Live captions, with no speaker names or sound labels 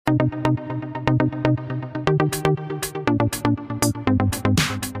Hello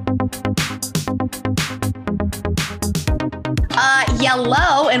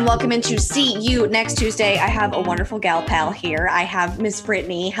and welcome into See You Next Tuesday. I have a wonderful gal pal here. I have Miss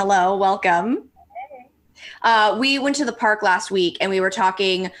Brittany. Hello, welcome. We went to the park last week and we were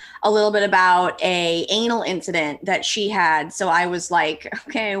talking a little bit about a anal incident that she had. So I was like,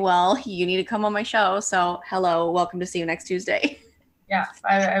 okay, well, you need to come on my show. So hello, welcome to See You Next Tuesday. Yeah,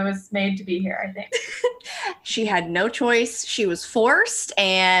 I was made to be here, I think. She had no choice. She was forced.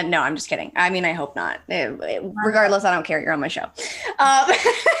 And no, I'm just kidding. I mean, I hope not. Regardless, I don't care. You're on my show.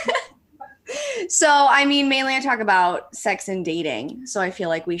 So, I mean, mainly I talk about sex and dating. So I feel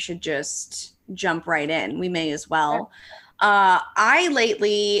like we should just jump right in. We may as well. I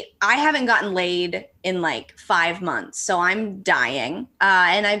haven't gotten laid in like 5 months, so I'm dying.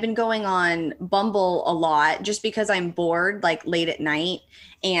 And I've been going on Bumble a lot just because I'm bored, like late at night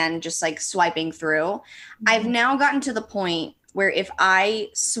and just like swiping through. Mm-hmm. I've now gotten to the point where if I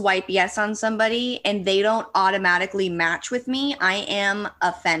swipe yes on somebody and they don't automatically match with me, I am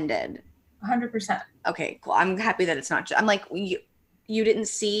offended. 100%. Okay, cool. I'm happy that it's not. I'm like, you didn't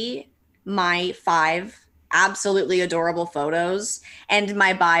see my 5 absolutely adorable photos and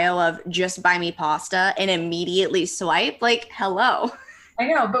my bio of just buy me pasta and immediately swipe. Like, hello. I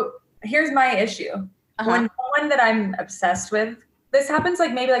know, but here's my issue. When someone that I'm obsessed with, this happens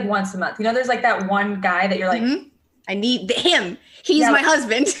like maybe like once a month. You know, there's like that one guy that you're like, I need him. He's my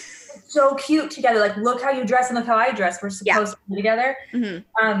husband. So cute together. Like, look how you dress and look how I dress. We're supposed to be together.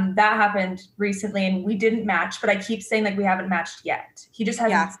 Mm-hmm. That happened recently and we didn't match, but I keep saying like we haven't matched yet. He just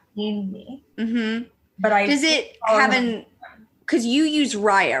hasn't seen me. Mm-hmm. But does it have because you use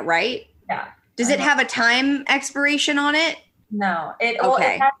Raya, right? Yeah. Does it have a time expiration on it? No. It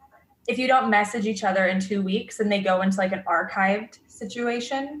has, if you don't message each other in 2 weeks and they go into like an archived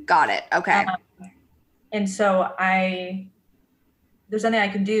situation. Got it. Okay. And so there's nothing I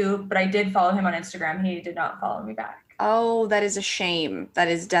can do, but I did follow him on Instagram. He did not follow me back. Oh, that is a shame. That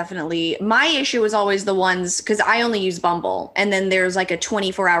is definitely my issue is always the ones because I only use Bumble and then there's like a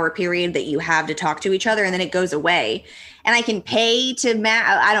 24-hour period that you have to talk to each other and then it goes away and I can pay to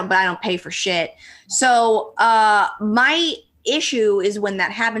I don't pay for shit. So my issue is when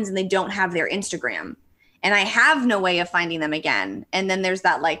that happens and they don't have their Instagram and I have no way of finding them again. And then there's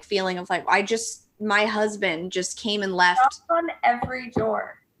that like feeling of like, my husband just came and left. Knock on every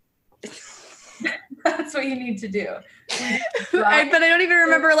door. That's what you need to do. But I don't even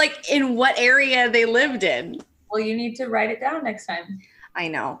remember like in what area they lived in. Well, you need to write it down next time. I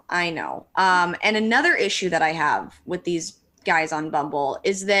know. And another issue that I have with these guys on Bumble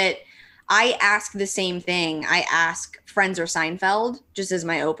is that I ask the same thing. I ask Friends or Seinfeld just as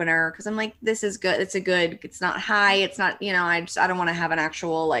my opener because I'm like, this is good. It's not high. It's not, I don't want to have an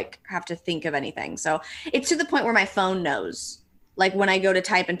actual like have to think of anything. So it's to the point where my phone knows. Like when I go to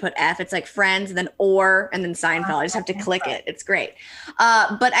type and put F, it's like Friends and then and then Seinfeld. I just have to click it. It's great.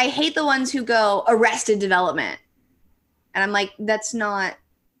 But I hate the ones who go Arrested Development. And I'm like, no.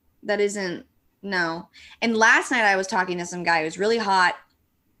 And last night I was talking to some guy who's really hot.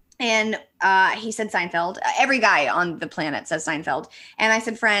 And he said Seinfeld. Every guy on the planet says Seinfeld. And I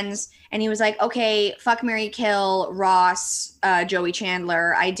said Friends. And he was like, okay, fuck, marry, kill, Ross, Joey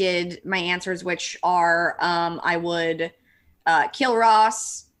Chandler. I did my answers, which are I would kill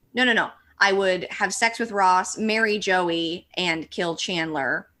Ross. No. I would have sex with Ross, marry Joey, and kill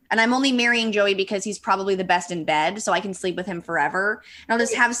Chandler. And I'm only marrying Joey because he's probably the best in bed, so I can sleep with him forever. And I'll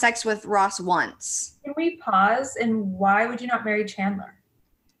just have sex with Ross once. Can we pause? And why would you not marry Chandler?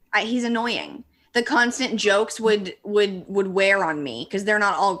 He's annoying. The constant jokes would wear on me because they're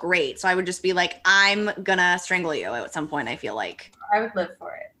not all great. So I would just be like, I'm gonna strangle you at some point, I feel like. I would live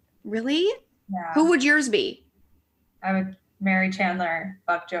for it. Really? Yeah. Who would yours be? I would marry Chandler,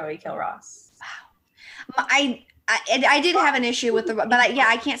 fuck Joey, kill Ross. Wow. I did have an issue with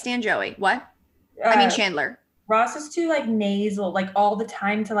I can't stand Joey. What? I mean Chandler. Ross is too like nasal, like all the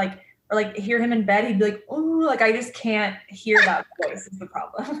time to like, or like hear him in bed, he'd be like, ooh, like I just can't hear that voice is the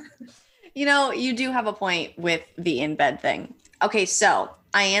problem. You do have a point with the in bed thing. Okay, so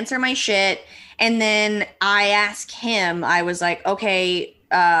I answer my shit and then I ask him, I was like, okay,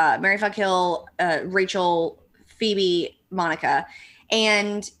 Mary fuck kill, Rachel, Phoebe, Monica.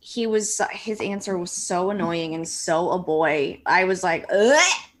 And his answer was so annoying and so a boy. I was like,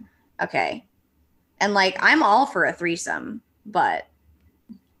 ugh! Okay. And like, I'm all for a threesome, but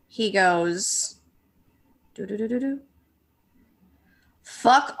he goes,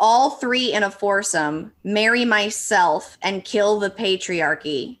 fuck all 3 in a foursome, marry myself, and kill the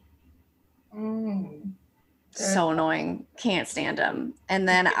patriarchy. So annoying. Can't stand him. And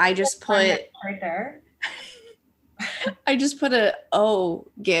then I just put right there. I just put a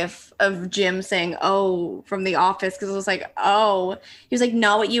gif of Jim saying from The Office because it was like, he was like,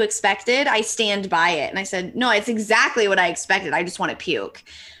 not what you expected. I stand by it. And I said, no, it's exactly what I expected. I just want to puke.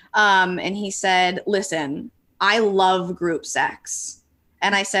 And he said, listen, I love group sex.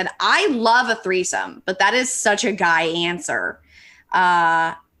 And I said, I love a threesome, but that is such a guy answer.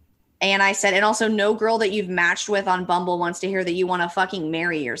 And I said, and also no girl that you've matched with on Bumble wants to hear that you want to fucking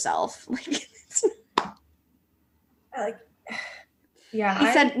marry yourself. Like, yeah. He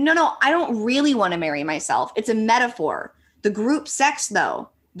said, no, I don't really want to marry myself. It's a metaphor. The group sex, though,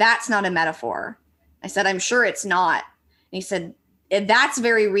 that's not a metaphor. I said, I'm sure it's not. And he said, that's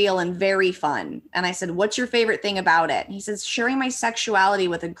very real and very fun. And I said, what's your favorite thing about it? And he says, sharing my sexuality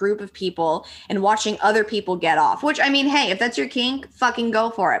with a group of people and watching other people get off, which, I mean, hey, if that's your kink, fucking go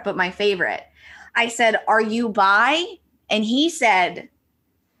for it. But my favorite, I said, are you bi? And he said,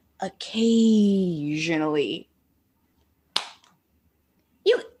 occasionally.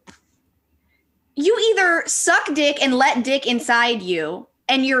 You either suck dick and let dick inside you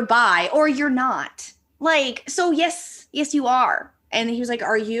and you're bi, or you're not. Like, so yes, you are. And he was like,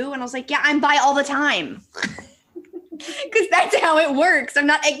 are you? And I was like, yeah, I'm bi all the time. Because that's how it works. I'm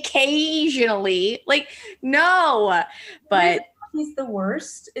not occasionally. Like, no. But he's the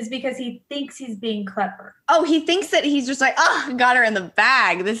worst is because he thinks he's being clever. Oh, he thinks that he's just like, got her in the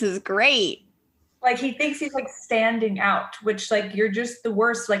bag. This is great. Like, he thinks he's like standing out, which like you're just the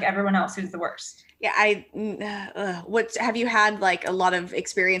worst, like everyone else who's the worst. Yeah, what have you had like a lot of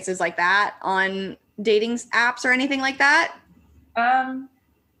experiences like that on dating apps or anything like that? No,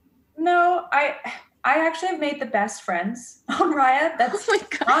 I actually have made the best friends on Raya. That's oh my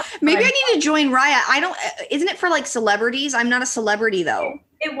God. Maybe I need to join Raya. Isn't it for like celebrities? I'm not a celebrity though.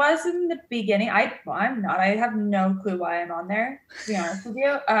 It was in the beginning. I'm not. I have no clue why I'm on there, to be honest with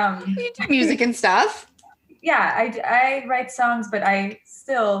you. You do music and stuff. Yeah, I write songs, but I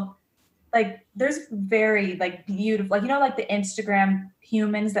still like there's very like beautiful, like, you know, like the Instagram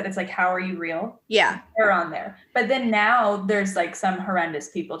humans that it's like, how are you real? Yeah. They're on there. But then now there's like some horrendous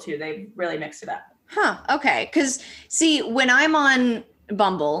people too. They've really mixed it up. Huh. Okay. Because see, when I'm on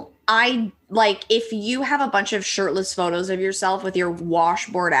Bumble, I like if you have a bunch of shirtless photos of yourself with your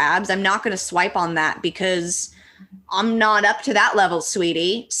washboard abs, I'm not going to swipe on that because I'm not up to that level,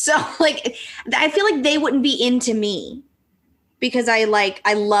 sweetie. So like, I feel like they wouldn't be into me because I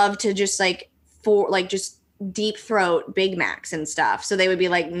love to just just deep throat Big Macs and stuff. So they would be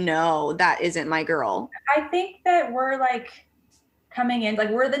like, no, that isn't my girl. I think that we're like coming in, like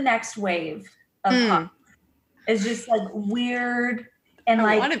we're the next wave of pop. It's just like weird. And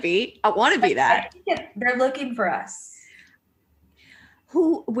I want to be that. I think they're looking for us.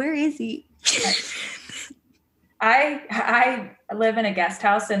 Where is he? I live in a guest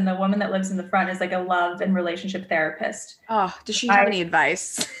house, and the woman that lives in the front is like a love and relationship therapist. Oh, does she have any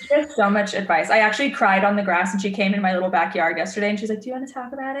advice? She has so much advice. I actually cried on the grass, and she came in my little backyard yesterday, and she's like, do you want to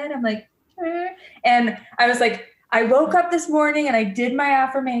talk about it? I'm like, sure. And I was like, I woke up this morning and I did my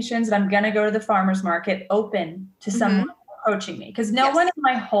affirmations, and I'm going to go to the farmer's market open to someone approaching me, because no one in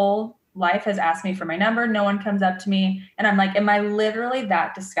my whole life has asked me for my number. No one comes up to me, and I'm like, am I literally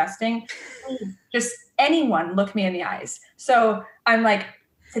that disgusting? Just anyone look me in the eyes. So I'm like,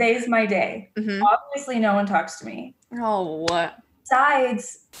 today's my day. Obviously no one talks to me. Oh, what?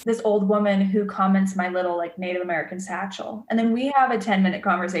 Besides this old woman who comments my little like Native American satchel, and then we have a 10-minute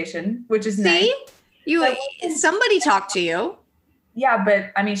conversation, which is nice. Somebody talked to you. Yeah,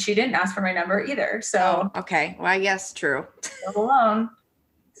 but I mean, she didn't ask for my number either. So okay, well, I guess true. Live alone.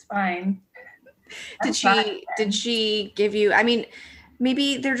 It's fine. Did she give you? I mean,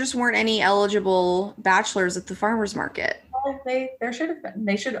 maybe there just weren't any eligible bachelors at the farmers market. Well, there should have been.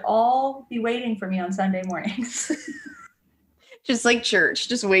 They should all be waiting for me on Sunday mornings. Just like church,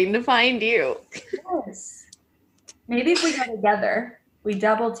 just waiting to find you. Yes. Maybe if we go together, we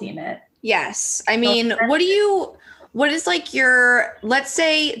double team it. Yes. I mean, what is like let's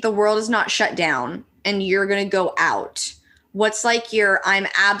say the world is not shut down and you're going to go out. What's like I'm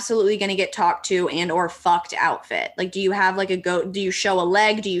absolutely going to get talked to and or fucked outfit? Like, do you have like do you show a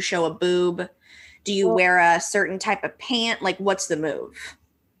leg? Do you show a boob? Do you wear a certain type of pant? Like, what's the move?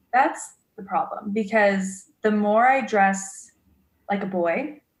 That's the problem, because the more I dress like a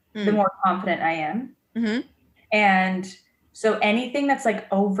boy, the more confident I am. And so anything that's like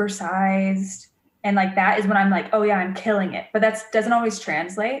oversized and like that is when I'm like, oh yeah, I'm killing it. But that doesn't always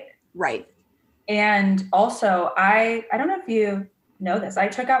translate. Right. And also I don't know if you know this, I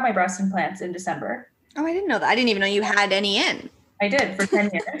took out my breast implants in December. Oh, I didn't know that. I didn't even know you had any in. I did for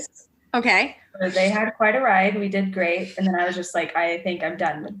 10 years. Okay. So they had quite a ride. We did great. And then I was just like, I think I'm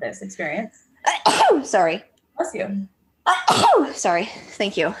done with this experience. Sorry. Bless you. Sorry.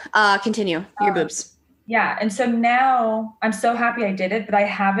 Thank you. Continue. Your boobs. Yeah. And so now I'm so happy I did it, but I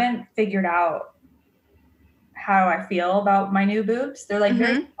haven't figured out how I feel about my new boobs. They're like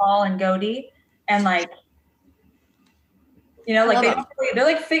very small and goatee and like, you know, like they're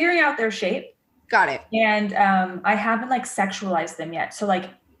like figuring out their shape. Got it. And I haven't like sexualized them yet. So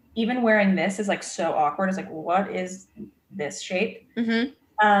like even wearing this is like so awkward. It's like, what is this shape?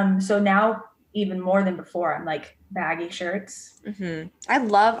 So now even more than before, I'm like baggy shirts.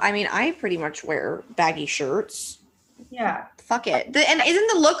 I pretty much wear baggy shirts. Yeah. Fuck it. And isn't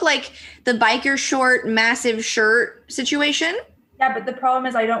the look like the biker short, massive shirt situation? Yeah, but the problem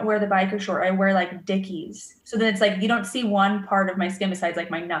is I don't wear the biker short. I wear like Dickies. So then it's like you don't see one part of my skin besides like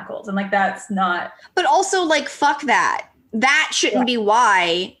my knuckles. And like that's not. But also like fuck that. That shouldn't be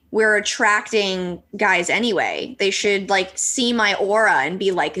why we're attracting guys anyway. They should like see my aura and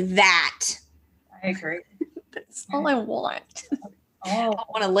be like that. I agree. That's all I want. I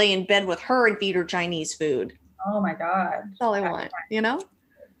want to lay in bed with her and feed her Chinese food. Oh my God. That's all I want, you know?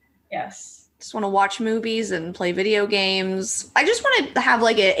 Yes. Just want to watch movies and play video games. I just want to have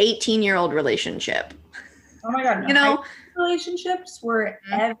like an 18-year-old relationship. Oh my God. No. You know? Relationships were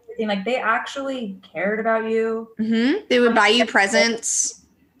everything. Like they actually cared about you. They would buy you presents.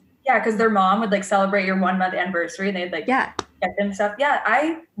 Yeah, because their mom would like celebrate your 1 month anniversary and they'd like get them stuff. Yeah,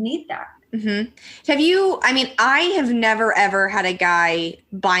 I need that. Have you, I have never ever had a guy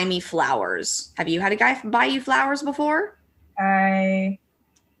buy me flowers. Have you had a guy buy you flowers before? 2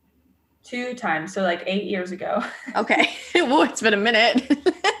 times. So like 8 years ago. Okay. Well, it's been a minute.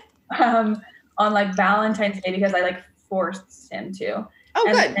 On like Valentine's Day because I like forced him to. Oh,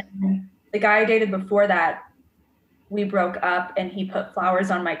 good. And the guy I dated before that, we broke up and he put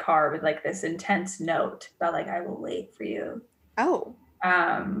flowers on my car with like this intense note about like, I will wait for you. Oh.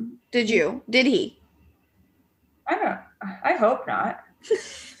 Did he? I hope not.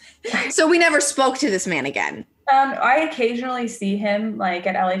 So we never spoke to this man again. I occasionally see him like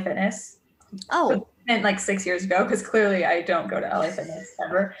at LA Fitness. Oh. And like 6 years ago, because clearly I don't go to LA Fitness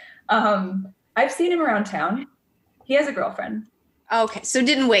ever. I've seen him around town. He has a girlfriend. Okay, so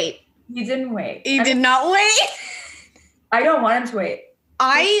didn't wait. He didn't wait. He did not wait? I don't want him to wait.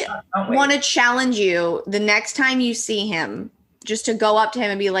 I want to challenge you the next time you see him, just to go up to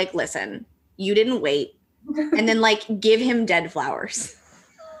him and be like, listen, you didn't wait. And then like give him dead flowers.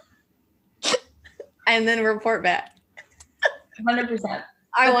 And then report back. 100%.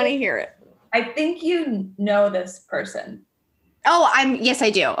 I want to hear it. I think you know this person. Oh, yes, I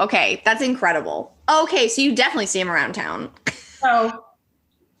do. Okay. That's incredible. Okay. So you definitely see him around town. Oh,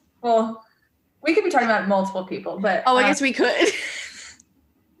 well, we could be talking about multiple people, but. Oh, I guess we could.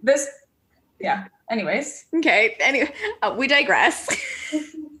 Anyways. Okay. Anyway, we digress.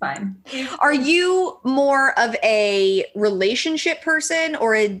 Fine. Are you more of a relationship person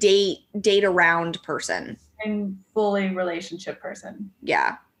or a date around person? I'm fully relationship person.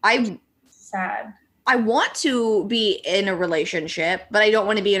 Yeah. Sad. I want to be in a relationship, but I don't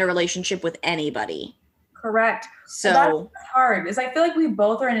want to be in a relationship with anybody. Correct. So that's hard because I feel like we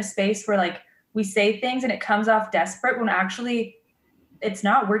both are in a space where like we say things and it comes off desperate when actually it's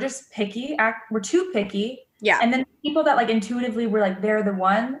not. We're just picky. We're too picky. Yeah. And then people that like intuitively were like, they're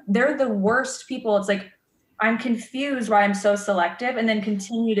the worst people. It's like, I'm confused why I'm so selective and then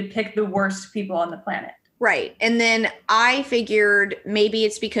continue to pick the worst people on the planet. Right. And then I figured maybe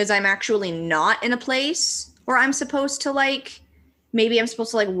it's because I'm actually not in a place where I'm supposed to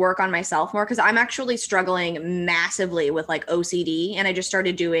work on myself more, because I'm actually struggling massively with like OCD, and I just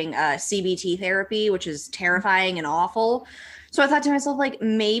started doing CBT therapy, which is terrifying and awful. So I thought to myself, like,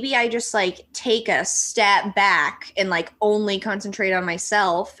 maybe I just like take a step back and like only concentrate on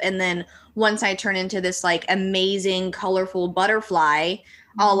myself. And then once I turn into this like amazing, colorful butterfly,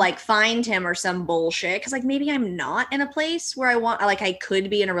 I'll like find him or some bullshit. Cause like maybe I'm not in a place where I could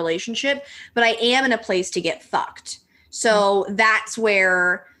be in a relationship, but I am in a place to get fucked. So that's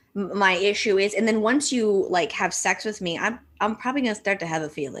where my issue is. And then once you like have sex with me, I'm probably going to start to have a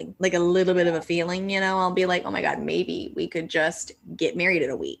feeling, like a little bit of a feeling, you know, I'll be like, oh my God, maybe we could just get married in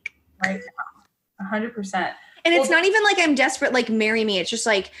a week. Right. 100%. And it's not even like I'm desperate, like marry me. It's just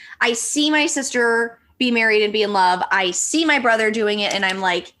like, I see my sister be married and be in love. I see my brother doing it and I'm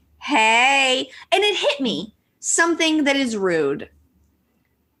like, hey, and it hit me. Something that is rude.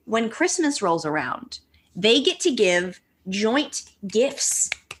 When Christmas rolls around, they get to give joint gifts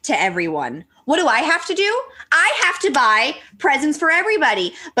to everyone. What do I have to do? I have to buy presents for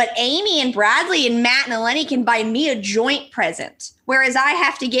everybody, but Amy and Bradley and Matt and Eleni can buy me a joint present, whereas I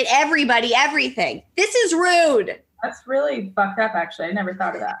have to get everybody everything. This is rude. That's really fucked up, actually. I never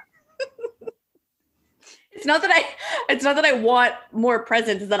thought of that. It's not that I want more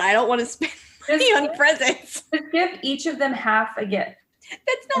presents, it's that I don't want to spend money on presents. Just give each of them half a gift.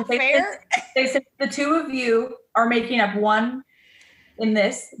 That's not fair. They said the two of you are making up one in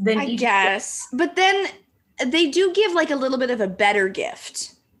this, then I guess. But then they do give like a little bit of a better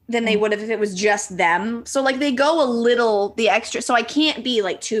gift than they would have if it was just them. So like they go a little the extra. So I can't be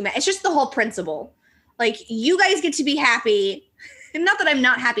like too mad. It's just the whole principle. Like you guys get to be happy. And not that I'm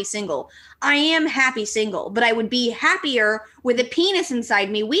not happy single. I am happy single, but I would be happier with a penis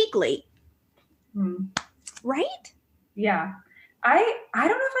inside me weekly. Right? Yeah. I don't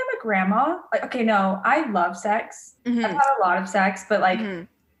know if I'm a grandma. Like, okay, no, I love sex. I've had a lot of sex, but like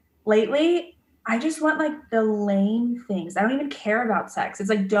lately, I just want like the lame things. I don't even care about sex.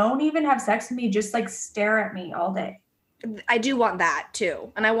 It's like, don't even have sex with me. Just like stare at me all day. I do want that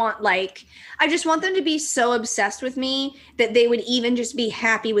too. And I just want them to be so obsessed with me that they would even just be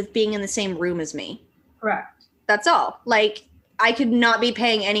happy with being in the same room as me. Correct. That's all. Like I could not be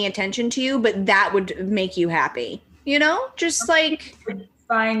paying any attention to you, but that would make you happy. You know, just like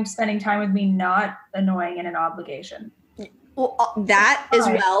find spending time with me not annoying and an obligation. Well, that as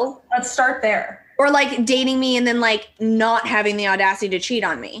well. Let's start there. Or like dating me and then like not having the audacity to cheat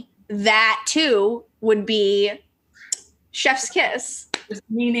on me. That too would be chef's kiss. Just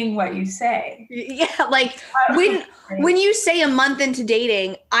meaning what you say. Yeah, like when you say a month into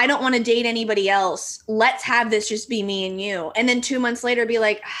dating, I don't want to date anybody else. Let's have this just be me and you. And then 2 months later be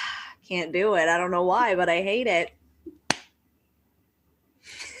like, can't do it. I don't know why, but I hate it.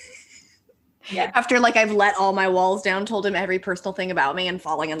 Yeah. After like I've let all my walls down, told him every personal thing about me and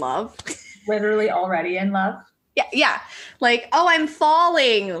falling in love. Literally already in love. Yeah. Yeah. Like, oh, I'm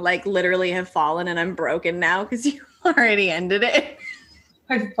falling. Like literally have fallen and I'm broken now because you already ended it.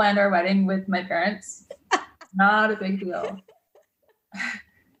 I've planned our wedding with my parents. Not a big deal.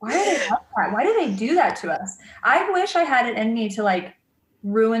 Why do they like that? Why do they do that to us? I wish I had it in me to like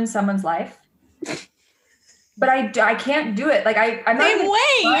ruin someone's life. But I can't do it. Like I'm not same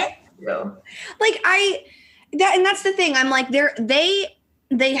way. Like that's the thing. I'm like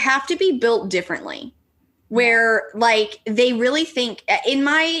they have to be built differently. Where like they really think in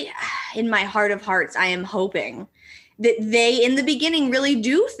my heart of hearts, I am hoping that they in the beginning really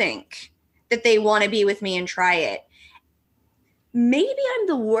do think that they want to be with me and try it. Maybe I'm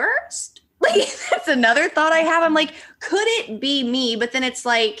the worst. Like that's another thought I have. I'm like, could it be me? But then it's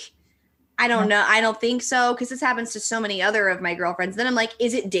like, I don't know. I don't think so. Cause this happens to so many other of my girlfriends. Then I'm like,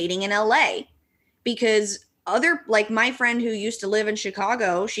 is it dating in LA? Because like my friend who used to live in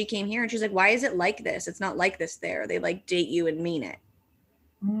Chicago, she came here and she's like, why is it like this? It's not like this there. They like date you and mean it.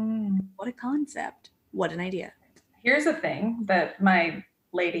 What a concept. What an idea. Here's a thing that my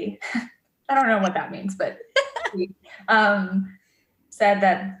lady, I don't know what that means, but said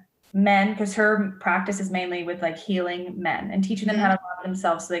that men, because her practice is mainly with like healing men and teaching them how to love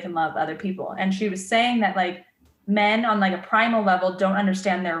themselves so they can love other people. And she was saying that like men on like a primal level don't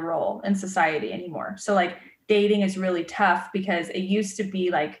understand their role in society anymore. So like dating is really tough because it used to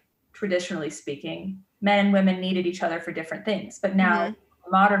be like, traditionally speaking, men and women needed each other for different things. But now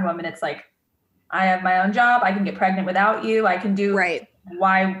modern women, it's like, I have my own job. I can get pregnant without you. I can do right.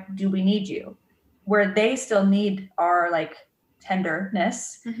 Why do we need you? Where they still need our like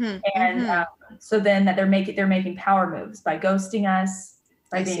tenderness. And so then that they're making power moves by ghosting us,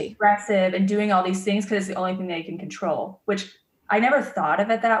 by being aggressive and doing all these things because it's the only thing they can control, which I never thought of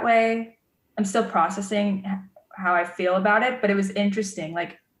it that way. I'm still processing how I feel about it, but it was interesting.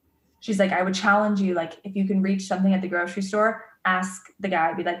 Like, she's like, I would challenge you, like, if you can reach something at the grocery store, ask the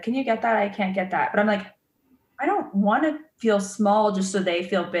guy, be like, can you get that? I can't get that. But I'm like, I don't want to feel small just so they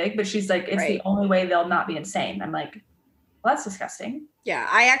feel big. But she's like, it's the only way they'll not be insane. I'm like, well, that's disgusting. Yeah,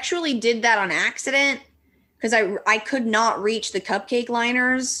 I actually did that on accident because I could not reach the cupcake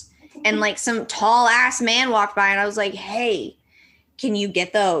liners. And like some tall ass man walked by and I was like, hey, can you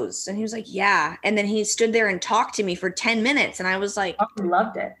get those? And he was like, yeah. And then he stood there and talked to me for 10 minutes. And I was like, I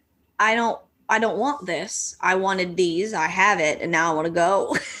loved it. I don't want this. I wanted these. I have it. And now I want to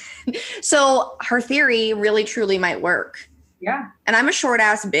go. So her theory really, truly might work. Yeah. And I'm a short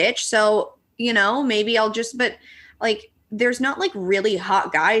ass bitch. So, you know, maybe I'll but like, there's not like really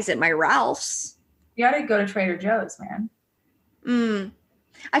hot guys at my Ralph's. You got to go to Trader Joe's, man.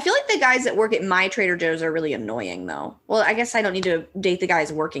 I feel like the guys that work at my Trader Joe's are really annoying though. Well, I guess I don't need to date the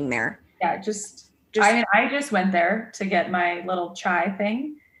guys working there. Yeah. I mean, I just went there to get my little chai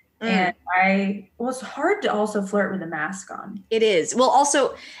thing. And it's hard to also flirt with a mask on. It is. Well,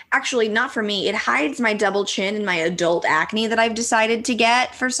 also, actually, not for me. It hides my double chin and my adult acne that I've decided to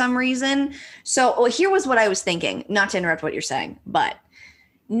get for some reason. So, here was what I was thinking, not to interrupt what you're saying, but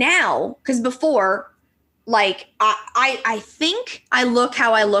now, because before, like, I think I look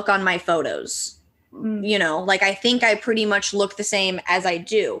how I look on my photos. You know, like, I think I pretty much look the same as I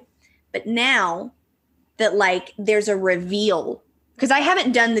do. But now that, like, there's a reveal, because I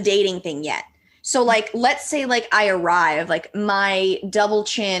haven't done the dating thing yet. So, like, let's say, like, I arrive, like, my double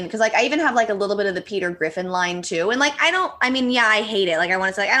chin, because, like, I even have, like, a little bit of the Peter Griffin line, too. And, like, yeah, I hate it. Like, I want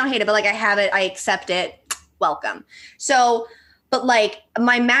to say, like, I don't hate it, but, like, I have it. I accept it. Welcome. So, but, like,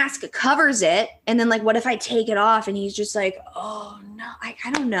 my mask covers it. And then, like, what if I take it off and he's just like, oh, no, I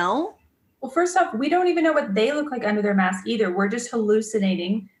don't know. Well, first off, we don't even know what they look like under their mask either. We're just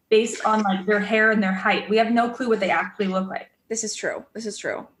hallucinating based on, like, their hair and their height. We have no clue what they actually look like. This is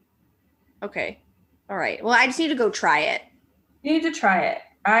true. Okay. All right. Well, I just need to go try it. You need to try it.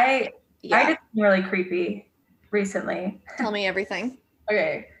 I did something really creepy recently. Tell me everything.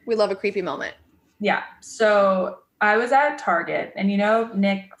 Okay. We love a creepy moment. Yeah. So I was at Target, and you know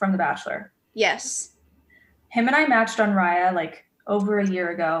Nick from The Bachelor? Yes. Him and I matched on Raya like over a year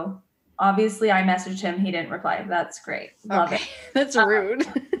ago. Obviously, I messaged him. He didn't reply. That's great. Love it. That's rude.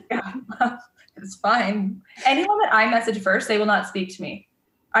 Yeah. It's fine. Anyone that I message first, they will not speak to me.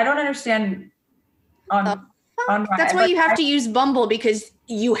 I don't understand on That's why you have to use Bumble, because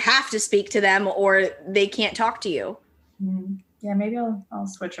you have to speak to them or they can't talk to you. Yeah, maybe I'll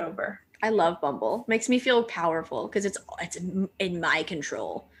switch over. I love Bumble. Makes me feel powerful because it's in my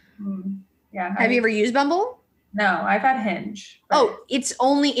control. Yeah. Have you ever used Bumble? No, I've had Hinge. Oh, it's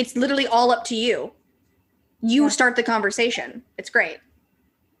literally all up to you. You start the conversation. It's great.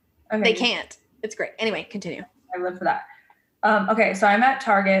 Okay. They can't. It's great. Anyway, continue. I live for that. Okay, so I'm at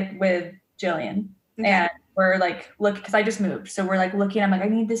Target with Jillian, and we're like, look, because I just moved. So we're like looking, I'm like, I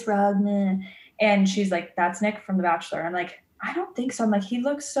need this rug. And she's like, that's Nick from The Bachelor. I'm like, I don't think so. I'm like, he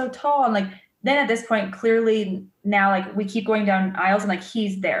looks so tall. I'm like, then at this point, clearly now, like, we keep going down aisles and like,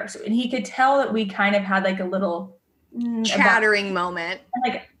 he's there. So, and he could tell that we kind of had like a little chattering moment.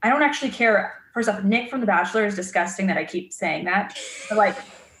 And like, I don't actually care. First off, Nick from The Bachelor is disgusting that I keep saying that. But like,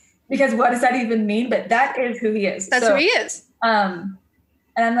 because what does that even mean? But that is who he is. That's who he is. And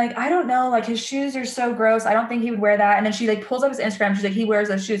I'm like, I don't know, like his shoes are so gross. I don't think he would wear that. And then she like pulls up his Instagram. She's like, he wears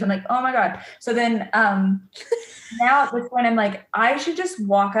those shoes. I'm like, oh my God. So then now at this point, I'm like, I should just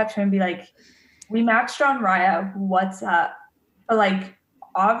walk up to him and be like, we matched on Raya. What's up? But like,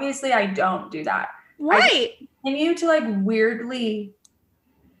 obviously I don't do that. Right. I continue to like weirdly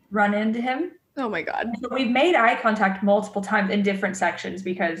run into him. Oh my God. So we've made eye contact multiple times in different sections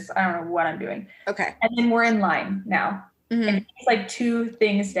because I don't know what I'm doing. Okay. And then we're in line now. And he's like 2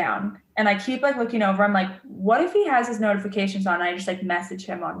 things down. And I keep like looking over. I'm like, what if he has his notifications on? And I just like message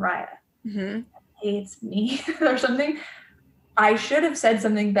him on Raya. Hey, it's me or something. I should have said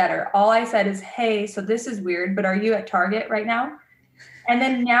something better. All I said is, hey, so this is weird, but are you at Target right now? And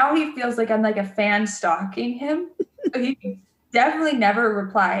then now he feels like I'm like a fan stalking him. So he definitely never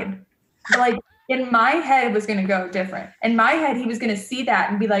replied. But like in my head, it was going to go different. In my head, he was going to see that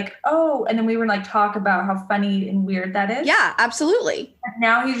and be like, oh, and then we were like talk about how funny and weird that is. Yeah, absolutely. And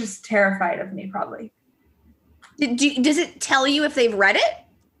now he's just terrified of me, probably. Does it tell you if they've read it?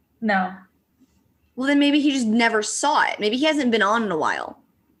 No. Well, then maybe he just never saw it. Maybe he hasn't been on in a while.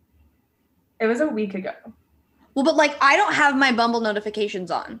 It was a week ago. Well, but like I don't have my Bumble notifications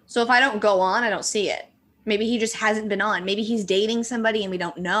on. So if I don't go on, I don't see it. Maybe he just hasn't been on. Maybe he's dating somebody and we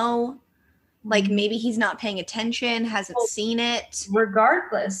don't know. Like maybe he's not paying attention, hasn't seen it.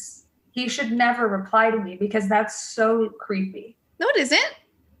 Regardless, he should never reply to me because that's so creepy. No, it isn't.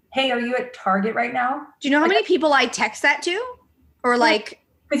 Hey, are you at Target right now? Do you know how many people I text that to? Or like,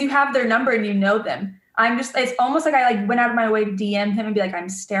 because you have their number and you know them. It's almost like I like went out of my way to DM him and be like, I'm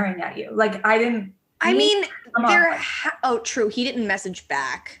staring at you. Like I didn't. I mean, true. He didn't message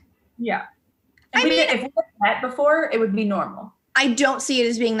back. Yeah. If we had met before, it would be normal. I don't see it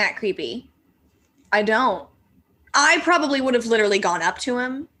as being that creepy. I don't. I probably would have literally gone up to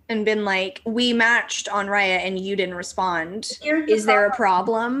him and been like, we matched on Raya and you didn't respond. Is there a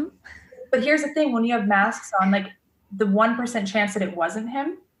problem? But here's the thing. When you have masks on, like the 1% chance that it wasn't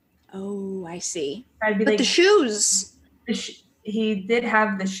him. Oh, I see. I'd be but like, the shoes. He did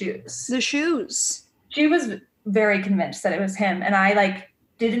have the shoes. The shoes. She was very convinced that it was him. And I like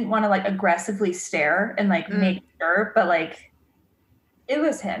didn't want to like aggressively stare and like make sure, but like it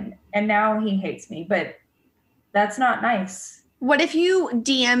was him. And now he hates me, but that's not nice. What if you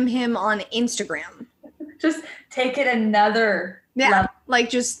DM him on Instagram? Just take it another Yeah. Like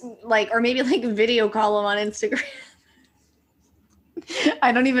just like, or maybe like video call him on Instagram.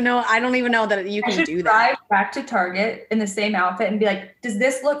 I don't even know that you can do that. Drive back to Target in the same outfit and be like, does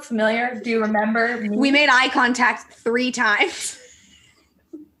this look familiar? Do you remember me? We made eye contact 3 times.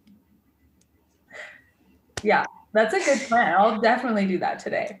 Yeah, that's a good plan. I'll definitely do that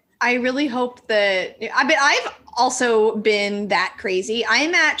today. I really hope that I've also been that crazy. I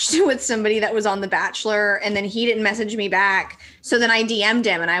matched with somebody that was on The Bachelor and then he didn't message me back. So then I DM'd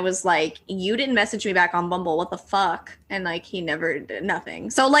him and I was like, you didn't message me back on Bumble. What the fuck? And like, he never did nothing.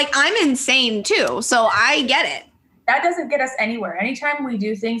 So like, I'm insane too. So I get it. That doesn't get us anywhere. Anytime we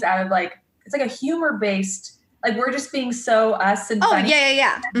do things out of like, it's like a humor based, like we're just being so us and funny.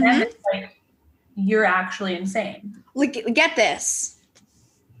 Yeah. And then it's like, you're actually insane. Like, get this.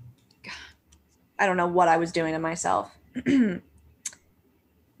 I don't know what I was doing to myself. New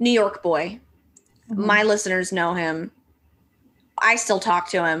York boy. Mm-hmm. My listeners know him. I still talk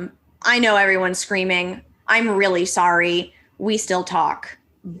to him. I know everyone's screaming. I'm really sorry. We still talk.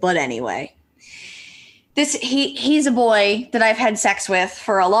 But anyway. He's a boy that I've had sex with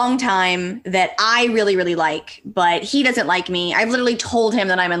for a long time that I really, really like, but he doesn't like me. I've literally told him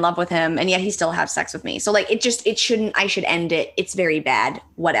that I'm in love with him, and yet he still has sex with me. So like I should end it. It's very bad.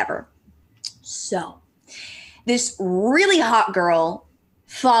 Whatever. So this really hot girl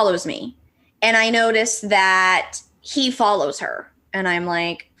follows me and I notice that he follows her and I'm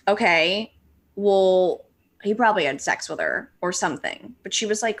like, okay, well, he probably had sex with her or something, but she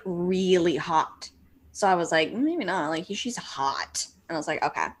was like really hot. So I was like, maybe not, like she's hot. And I was like,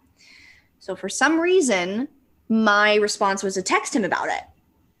 okay. So for some reason, my response was to text him about it.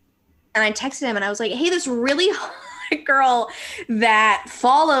 And I texted him and I was like, hey, this really hot girl that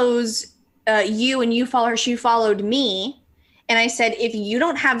follows you and you follow her, she followed me. And I said, if you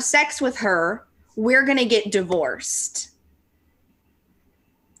don't have sex with her, we're going to get divorced.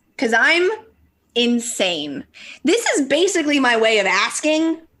 Because I'm insane. This is basically my way of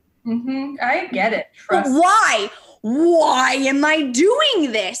asking. Mm-hmm. I get it. But why? Why am I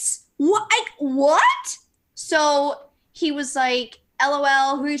doing this? What? So he was like,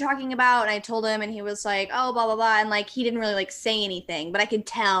 LOL, who are you talking about? And I told him and he was like, oh, blah, blah, blah. And like, he didn't really like say anything, but I could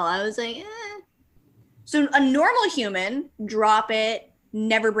tell. I was like, eh. So a normal human, drop it,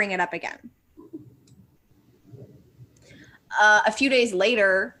 never bring it up again. A few days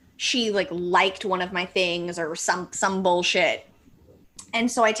later, she like liked one of my things or some bullshit. And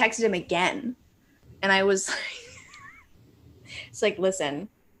so I texted him again. And I was like, it's like, listen,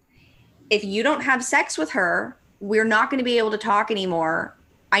 if you don't have sex with her, we're not going to be able to talk anymore.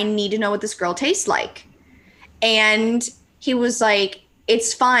 I need to know what this girl tastes like. And he was like,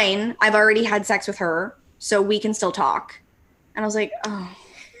 it's fine. I've already had sex with her, so we can still talk. And I was like, oh.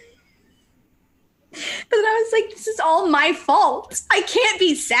 But then I was like, this is all my fault. I can't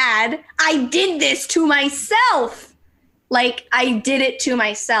be sad. I did this to myself. Like, I did it to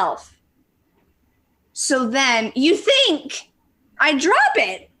myself. So then you think I drop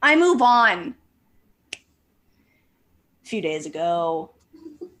it. I move on. Few days ago,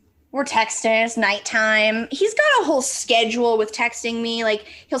 we're texting, it's nighttime. He's got a whole schedule with texting me. Like,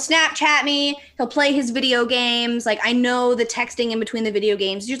 he'll Snapchat me, he'll play his video games. Like, I know the texting in between the video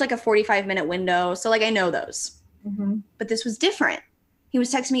games. There's like a 45-minute window. So like, I know those. Mm-hmm. But this was different. He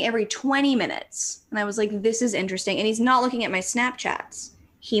was texting me every 20 minutes. And I was like, this is interesting. And he's not looking at my Snapchats.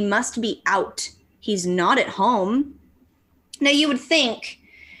 He must be out. He's not at home. Now you would think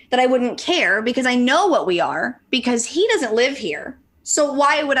that I wouldn't care because I know what we are because he doesn't live here. So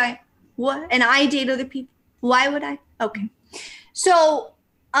why would I? What? And I date other people. Why would I? Okay. So,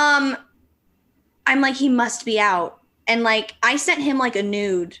 I'm like, he must be out. And like, I sent him like a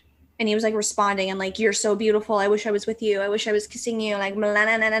nude and he was like responding and like, you're so beautiful. I wish I was with you. I wish I was kissing you. Like, blah, nah,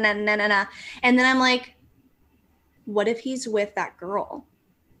 nah, nah, nah, nah, nah, nah. And then I'm like, what if he's with that girl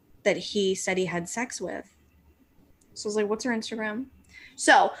that he said he had sex with? So I was like, what's her Instagram?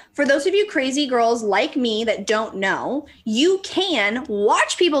 So for those of you crazy girls like me that don't know, you can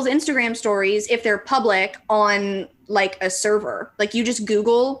watch people's Instagram stories if they're public on like a server. Like you just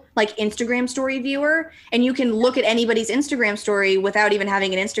Google like Instagram story viewer and you can look at anybody's Instagram story without even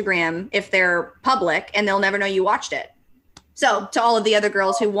having an Instagram if they're public and they'll never know you watched it. So to all of the other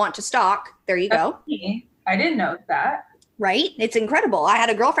girls who want to stalk, there you go. I didn't know that. Right? It's incredible. I had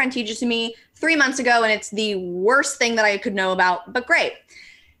a girlfriend teach it to me 3 months ago and it's the worst thing that I could know about, but great.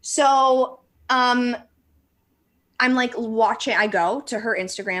 So, I'm like watching, I go to her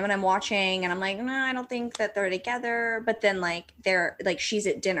Instagram and I'm watching and I'm like, no, I don't think that they're together. But then like, they're like, she's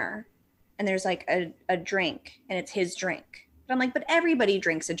at dinner and there's like a drink and it's his drink. But I'm like, but everybody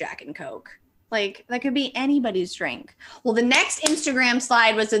drinks a Jack and Coke. Like, that could be anybody's drink. Well, the next Instagram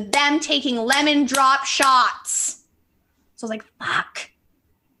slide was of them taking lemon drop shots. So I was like, fuck.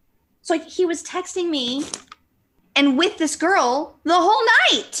 So like, he was texting me and with this girl the whole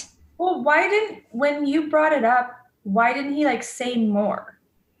night. Well, when you brought it up, why didn't he like say more?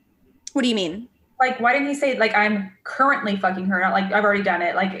 What do you mean? Like, why didn't he say like, I'm currently fucking her, not like I've already done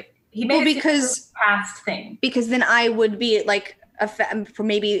it? Like, he made it because past thing. Because then I would be like,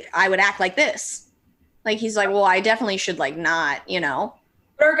 maybe I would act like this. Like, he's like, well, I definitely should like not, you know.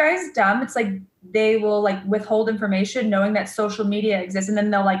 But are guys dumb? It's like they will like withhold information knowing that social media exists, and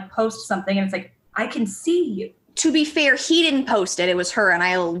then they'll like post something and it's like, I can see you. To be fair, he didn't post it. It was her, and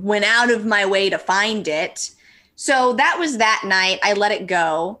I went out of my way to find it. So that was that night. I let it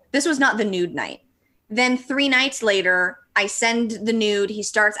go. This was not the nude night. Then 3 nights later, I send the nude. He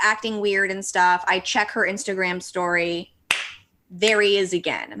starts acting weird and stuff. I check her Instagram story. There he is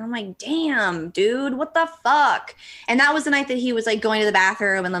again. And I'm like, damn, dude, what the fuck? And that was the night that he was like going to the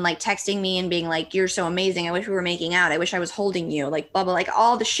bathroom and then like texting me and being like, you're so amazing. I wish we were making out. I wish I was holding you. Like, blah, blah, like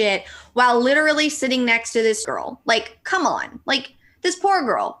all the shit while literally sitting next to this girl. Like, come on. Like, this poor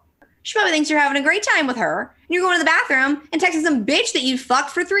girl. She probably thinks you're having a great time with her. And you're going to the bathroom and texting some bitch that you fucked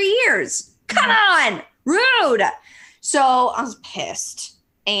for 3 years. Come on. Rude. So I was pissed.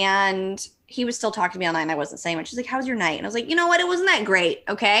 And he was still talking to me all night and I wasn't saying much. She's like, how was your night? And I was like, you know what? It wasn't that great.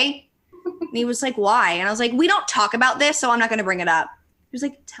 Okay. And he was like, why? And I was like, we don't talk about this, so I'm not going to bring it up. He was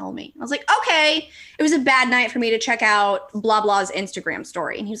like, tell me. I was like, okay. It was a bad night for me to check out blah, blah's Instagram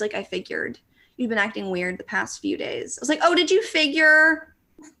story. And he was like, I figured you've been acting weird the past few days. I was like, oh, did you figure?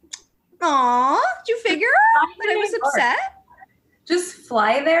 Aw, did you figure that I was upset? Just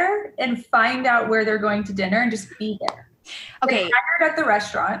fly there and find out where they're going to dinner and just be there. Okay. They hired at the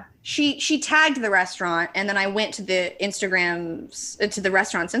restaurant. She tagged the restaurant, and then I went to the to the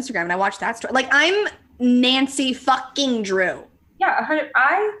restaurant's Instagram, and I watched that story. Like, I'm Nancy fucking Drew. Yeah, 100.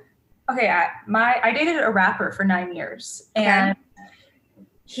 I dated a rapper for 9 years, and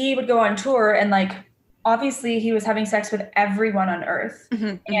he would go on tour, and like, obviously he was having sex with everyone on earth,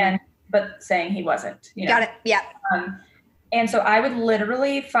 but saying he wasn't. You know? Got it. Yeah. And so I would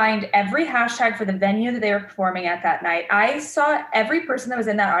literally find every hashtag for the venue that they were performing at that night. I saw every person that was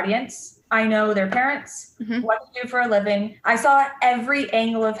in that audience. I know their parents, what to do for a living. I saw every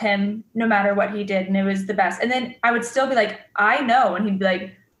angle of him, no matter what he did, and it was the best. And then I would still be like, I know. And he'd be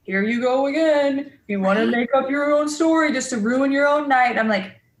like, here you go again. You want to make up your own story just to ruin your own night. I'm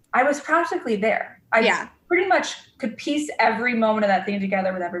like, I was practically there. I pretty much could piece every moment of that thing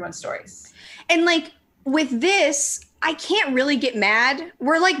together with everyone's stories. And like, with this, I can't really get mad.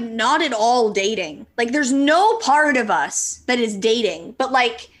 We're like not at all dating. Like, there's no part of us that is dating, but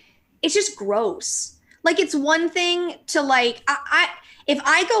like, it's just gross. Like, it's one thing to like, if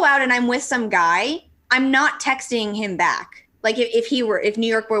I go out and I'm with some guy, I'm not texting him back. Like, if New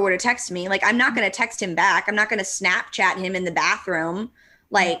York Boy were to text me, like, I'm not going to text him back. I'm not going to Snapchat him in the bathroom,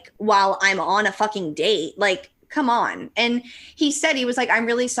 like, while I'm on a fucking date. Like, come on. And he said, he was like, I'm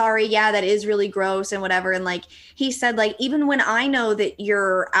really sorry. Yeah, that is really gross and whatever. And like, he said, like, even when I know that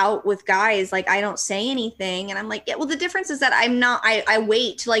you're out with guys, like, I don't say anything. And I'm like, yeah, well, the difference is that I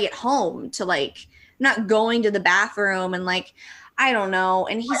wait till I get home to like, I'm not going to the bathroom and like, I don't know.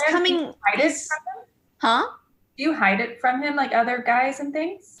 And he's coming. Do you hide it from him? Huh? Do you hide it from him like other guys and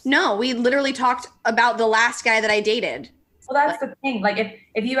things? No, we literally talked about the last guy that I dated. Well, that's the thing. Like,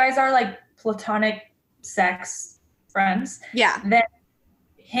 if you guys are like platonic sex friends, then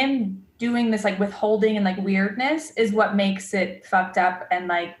him doing this like withholding and like weirdness is what makes it fucked up and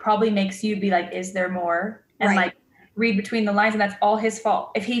like probably makes you be like, is there more? And like read between the lines, and that's all his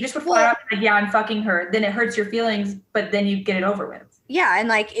fault. If he just would flat out like, yeah, I'm fucking her, then it hurts your feelings, but then you get it over with. Yeah, and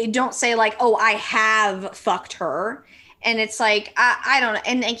like, don't say like, oh, I have fucked her. And it's like, I don't know.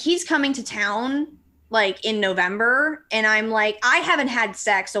 And like, he's coming to town like in November, and I'm like, I haven't had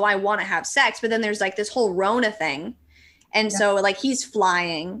sex, so I want to have sex. But then there's like this whole Rona thing. And so like, he's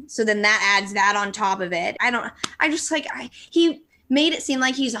flying. So then that adds that on top of it. He made it seem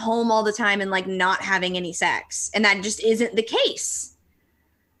like he's home all the time and like not having any sex. And that just isn't the case.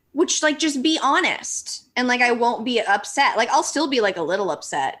 Which like, just be honest. And like, I won't be upset. Like, I'll still be like a little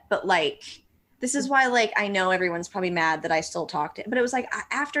upset, but like, this is why, like, I know everyone's probably mad that I still talk to him. But it was like,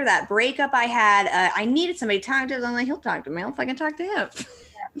 after that breakup I had, I needed somebody to talk to. I'm like, he'll talk to me. I'll fucking talk to him.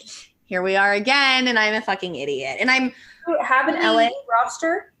 Here we are again, and I'm a fucking idiot. And I'm... You have an LA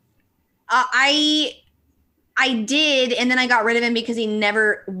roster? I did, and then I got rid of him because he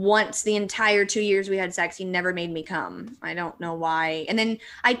never once the entire 2 years we had sex, he never made me come. I don't know why. And then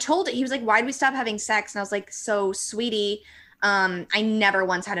I told it, he was like, why'd we stop having sex? And I was like, so, sweetie, I never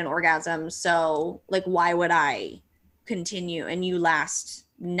once had an orgasm. So like, why would I continue? And you last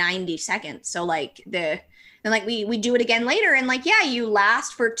 90 seconds. So like then like we do it again later. And like, yeah, you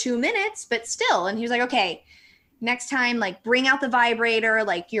last for 2 minutes, but still. And he was like, okay, next time, like bring out the vibrator,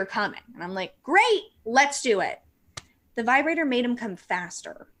 like you're coming. And I'm like, great, let's do it. The vibrator made him come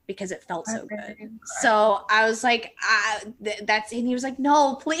faster because it felt so good. So I was like, that's, and he was like,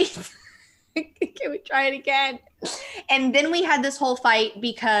 no, please. Can we try it again? And then we had this whole fight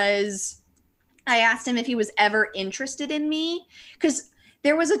because I asked him if he was ever interested in me. Because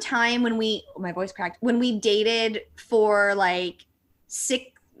there was a time when my voice cracked, when we dated for like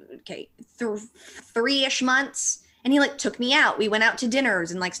 3-ish months. And he like took me out. We went out to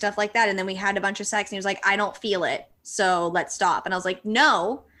dinners and like stuff like that. And then we had a bunch of sex and he was like, I don't feel it. So let's stop. And I was like,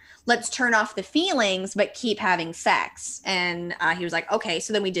 no, let's turn off the feelings, but keep having sex. And he was like, okay.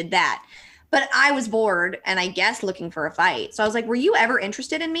 So then we did that. But I was bored and I guess looking for a fight. So I was like, were you ever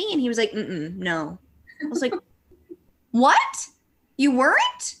interested in me? And he was like, no. I was like, what? You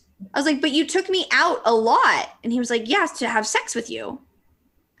weren't? I was like, but you took me out a lot. And he was like, yes, to have sex with you.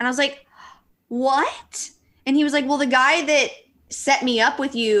 And I was like, what? And he was like, well, the guy that set me up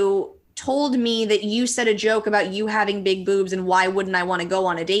with you told me that you said a joke about you having big boobs and why wouldn't I want to go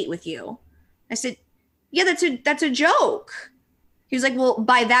on a date with you? I said, yeah, that's a joke. He was like, well,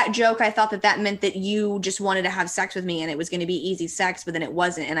 by that joke, I thought that meant that you just wanted to have sex with me and it was going to be easy sex, but then it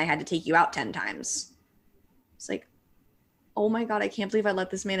wasn't. And I had to take you out 10 times. It's like, oh my God, I can't believe I let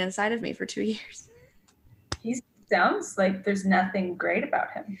this man inside of me for 2 years. He sounds like there's nothing great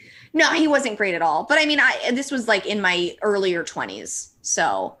about him. No, he wasn't great at all. But I mean, this was like in my earlier 20s.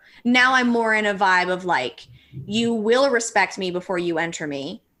 So now I'm more in a vibe of like, you will respect me before you enter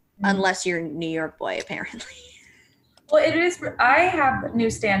me, unless you're a New York boy, apparently. Well, it is. I have new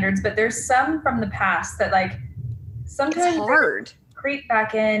standards, but there's some from the past that like sometimes it's hard. Creep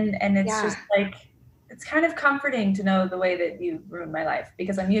back in, and it's just like it's kind of comforting to know the way that you ruined my life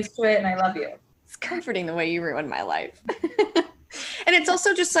because I'm used to it and I love you. It's comforting the way you ruined my life. And it's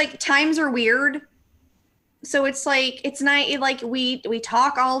also just like times are weird. So it's like, it's not like we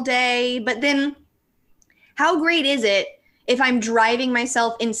talk all day, but then how great is it if I'm driving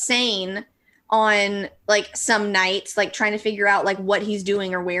myself insane on like some nights, like trying to figure out like what he's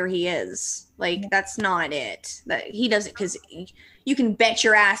doing or where he is. Like, that's not it. That he doesn't, because you can bet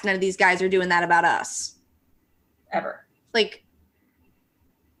your ass none of these guys are doing that about us. Ever. Like,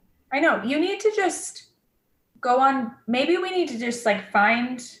 I know. You need to just go on. Maybe we need to just like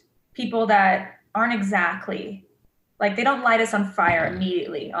find people that aren't exactly like, they don't light us on fire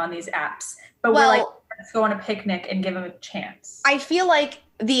immediately on these apps, but we're like, let's go on a picnic and give them a chance. I feel like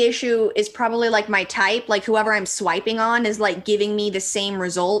the issue is probably like my type, like whoever I'm swiping on is like giving me the same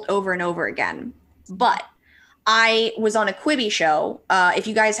result over and over again. But I was on a Quibi show. If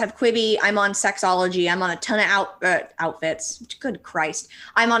you guys have Quibi, I'm on Sexology. I'm on a ton of outfits. Good Christ.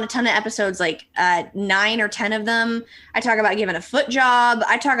 I'm on a ton of episodes, like 9 or 10 of them. I talk about giving a foot job.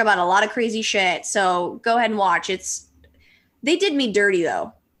 I talk about a lot of crazy shit. So go ahead and watch. They did me dirty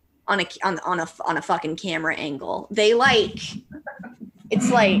though, on a fucking camera angle. They like,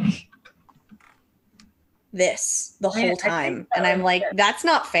 it's like this the whole time. And I'm like, that's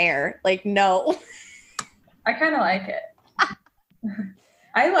not fair. Like, no. I kind of like it.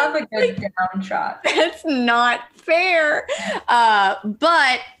 I love a good down shot. That's not fair.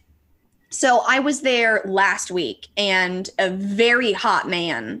 But so I was there last week and a very hot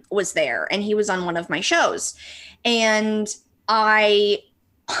man was there and he was on one of my shows. And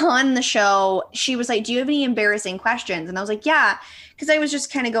on the show, she was like, do you have any embarrassing questions? And I was like, yeah, because I was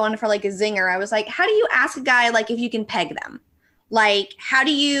just kind of going for like a zinger. I was like, how do you ask a guy like if you can peg them? Like, how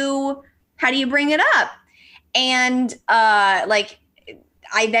do you bring it up? And like,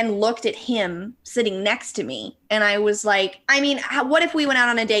 I then looked at him sitting next to me and I was like, I mean, what if we went out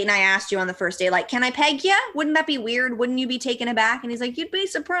on a date and I asked you on the first day, like, can I peg you? Wouldn't that be weird? Wouldn't you be taken aback? And he's like, you'd be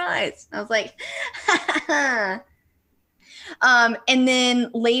surprised. I was like, and then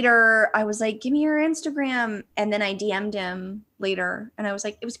later I was like, give me your Instagram. And then I DM'd him later and I was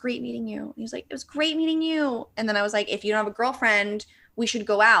like, it was great meeting you. He was like, it was great meeting you. And then I was like, if you don't have a girlfriend, we should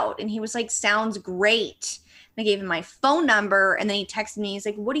go out. And he was like, sounds great. I gave him my phone number and then he texted me. He's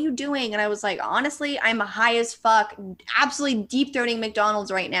like, what are you doing? And I was like, honestly, I'm high as fuck, absolutely deep throating McDonald's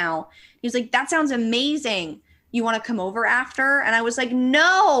right now. He was like, that sounds amazing. You want to come over after? And I was like,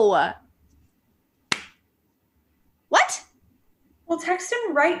 no. What? Well, text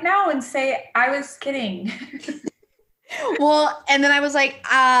him right now and say, I was kidding. Well, and then I was like,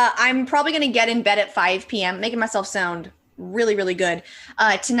 I'm probably going to get in bed at 5 p.m., making myself sound really, really good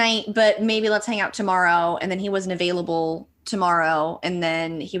tonight, but maybe let's hang out tomorrow. And then he wasn't available tomorrow. And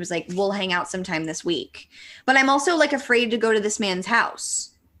then he was like, we'll hang out sometime this week. But I'm also like afraid to go to this man's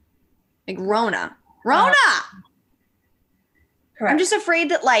house. Like Rona. Correct. I'm just afraid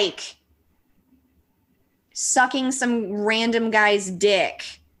that like sucking some random guy's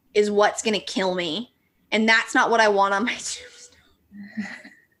dick is what's going to kill me. And that's not what I want on my tombstone.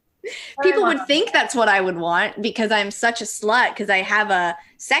 People would think that's what I would want because I'm such a slut because I have a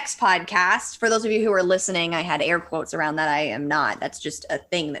sex podcast. For those of you who are listening, I had air quotes around that. I am not. That's just a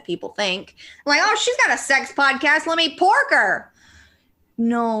thing that people think. I'm like, oh, she's got a sex podcast. Let me pork her.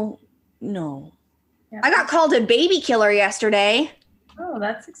 No. Yeah. I got called a baby killer yesterday. Oh,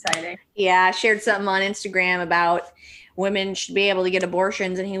 that's exciting. Yeah, I shared something on Instagram about women should be able to get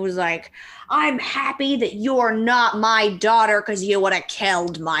abortions. And he was like, I'm happy that you're not my daughter because you would have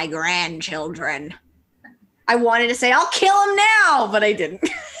killed my grandchildren. I wanted to say, I'll kill him now, but I didn't.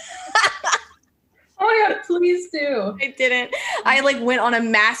 Oh my God, please do. I didn't. I like went on a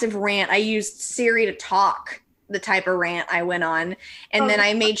massive rant. I used Siri to talk, the type of rant I went on. And then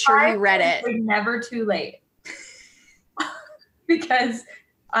I made sure he read it. Never too late. Because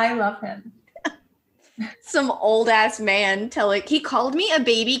I love him. Some old ass man he called me a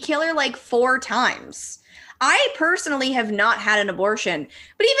baby killer like 4 times. I personally have not had an abortion,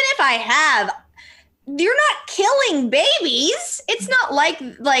 but even if I have, you're not killing babies. It's not like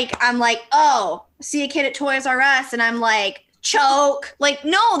I'm like, oh, see a kid at Toys R Us and I'm like, choke. Like,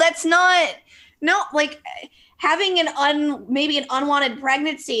 no, that's not, no, like having maybe an unwanted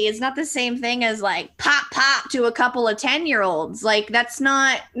pregnancy is not the same thing as like pop to a couple of 10-year-olds. Like that's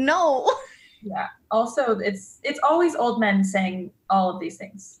not, no. Yeah. Also, it's always old men saying all of these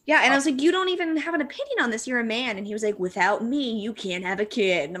things. Yeah, and I was like, you don't even have an opinion on this. You're a man. And he was like, without me, you can't have a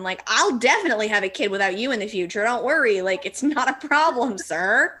kid. And I'm like, I'll definitely have a kid without you in the future. Don't worry. Like, it's not a problem,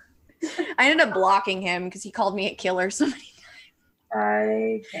 sir. I ended up blocking him because he called me a killer so many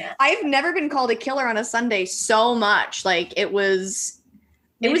times. I've never been called a killer on a Sunday so much. Like, it was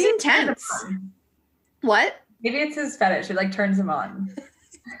intense. What? Maybe it's his fetish. It like turns him on.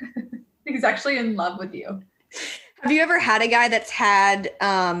 He's actually in love with you. Have you ever had a guy that's had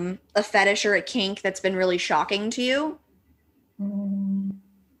a fetish or a kink that's been really shocking to you?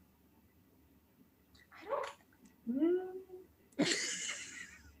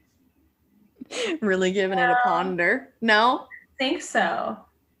 Really giving it a ponder. No? I think so.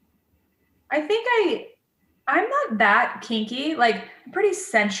 I think I'm not that kinky. Like pretty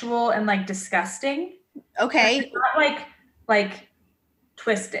sensual and like disgusting. Okay. Not like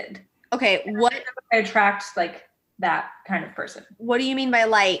twisted. Okay, what I attract like that kind of person. What do you mean by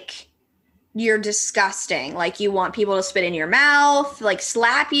like you're disgusting? Like you want people to spit in your mouth, like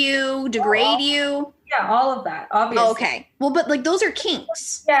slap you, degrade you? Yeah, all of that, obviously. Oh, okay. Well, but like those are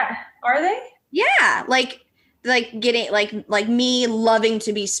kinks. Yeah. Are they? Yeah, like getting like me loving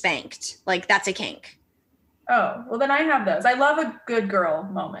to be spanked. Like that's a kink. Oh, well then I have those. I love a good girl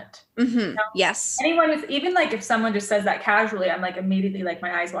moment. Mm-hmm. You know? Yes. Anyone is, even like if someone just says that casually, I'm like immediately like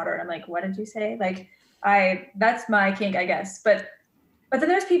my eyes water and I'm like, what did you say? Like that's my kink, I guess. But then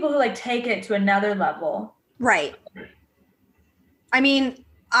there's people who like take it to another level. Right. I mean,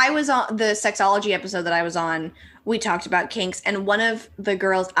 I was on the sexology episode that I was on. We talked about kinks and one of the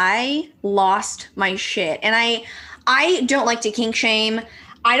girls, I lost my shit. And I don't like to kink shame.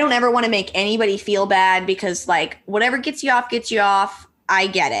 I don't ever want to make anybody feel bad because like whatever gets you off. I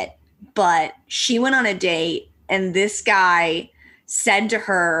get it. But she went on a date and this guy said to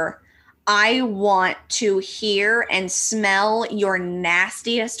her, I want to hear and smell your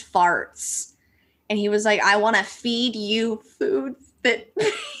nastiest farts. And he was like, I want to feed you foods that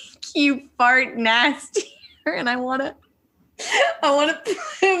make you fart nastier. And I want to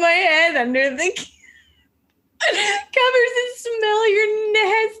put my head under the covers and smell your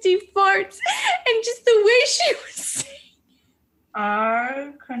nasty farts. And just the way she was saying,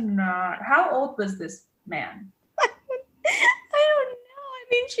 I cannot. How old was this man? I don't know. I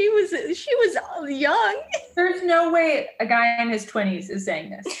mean, she was young. There's no way a guy in his 20s is saying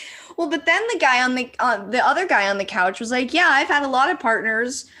this. Well, but then the guy the other guy on the couch was like, yeah, I've had a lot of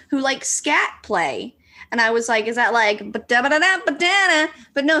partners who like scat play. And I was like, is that like, but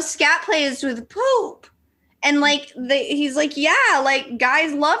no, scat play is with poop. And like, he's like, yeah, like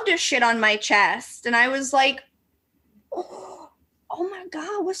guys love to shit on my chest. And I was like, oh my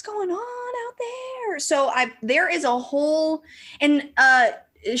God, what's going on out there? So there is a whole, and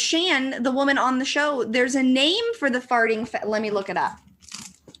Shan, the woman on the show, there's a name for the farting. Let me look it up.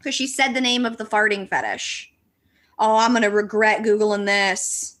 Because she said the name of the farting fetish. Oh, I'm going to regret Googling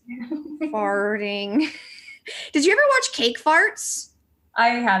this. Farting. Did you ever watch Cake Farts? I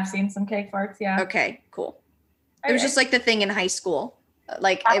have seen some cake farts, yeah. Okay, cool. It was just like the thing in high school.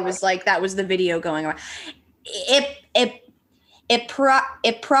 Like it was like that was the video going on.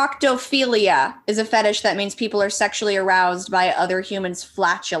 Proctophilia is a fetish that means people are sexually aroused by other humans'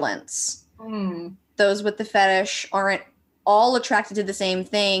 flatulence. Those with the fetish aren't all attracted to the same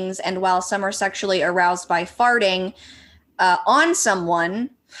things, and while some are sexually aroused by farting on someone,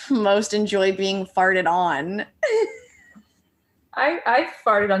 most enjoy being farted on. I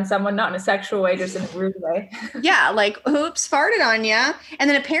farted on someone, not in a sexual way, just in a rude way. Yeah, like, oops, farted on ya. And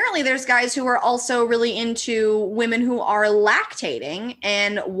then apparently there's guys who are also really into women who are lactating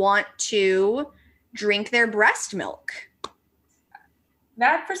and want to drink their breast milk.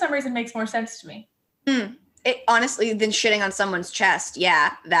 That, for some reason, makes more sense to me. It honestly, than shitting on someone's chest.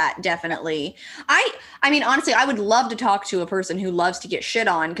 Yeah, that definitely. I mean, honestly, I would love to talk to a person who loves to get shit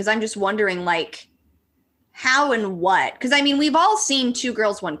on, because I'm just wondering, like, how and what? Because I mean, we've all seen Two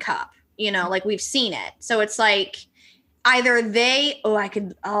Girls, One Cup, you know, like we've seen it. So it's like either they, I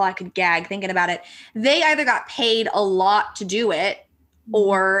could gag thinking about it. They either got paid a lot to do it,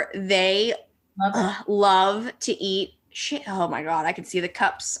 or they love to eat shit. Oh my God, I could see the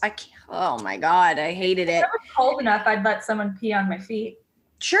cups. Oh my God, I hated it. If it was cold enough, I'd let someone pee on my feet.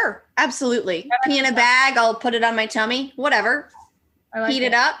 Sure, absolutely. Pee in a bag, I'll put it on my tummy, whatever. Heat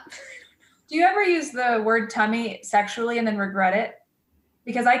it up. Do you ever use the word tummy sexually and then regret it?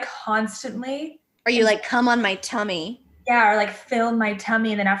 Because I constantly. Are you like, come on my tummy? Yeah, or like fill my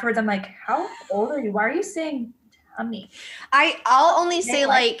tummy. And then afterwards I'm like, how old are you? Why are you saying tummy? I'll only say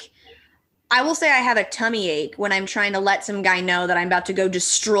like, I will say I have a tummy ache when I'm trying to let some guy know that I'm about to go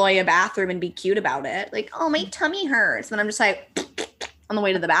destroy a bathroom and be cute about it. Like, oh, my tummy hurts. Then I'm just like, on the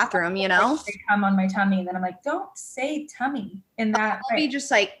way to the bathroom, you know? They come on my tummy. And then I'm like, don't say tummy in that I'll way. be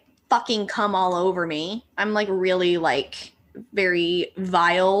just like, fucking come all over me. I'm like really like very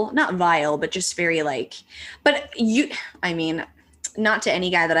vile, not vile, but just very like, but I mean, not to any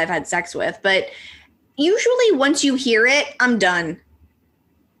guy that I've had sex with, but usually once you hear it, I'm done.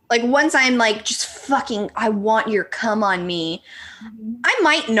 Like once I'm like, just fucking, I want your cum on me. I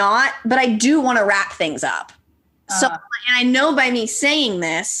might not, but I do want to wrap things up. So, and I know by me saying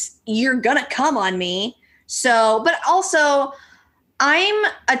this, you're gonna come on me. So, but also I'm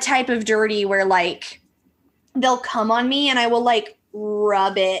a type of dirty where like they'll come on me and I will like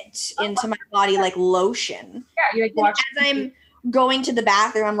rub it into my body like lotion. Yeah, you like watch. As I'm going to the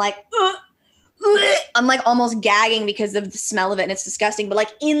bathroom, I'm like, I'm like almost gagging because of the smell of it and it's disgusting. But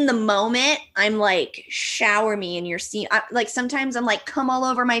like in the moment, I'm like, shower me in your seat. Like sometimes I'm like, come all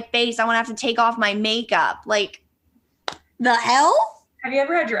over my face. I want to have to take off my makeup. Like the hell? Have you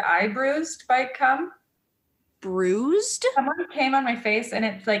ever had your eye bruised by cum? Bruised? Someone came on my face and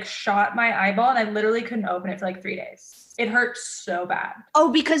it like shot my eyeball and I literally couldn't open it for like 3 days. It hurt so bad.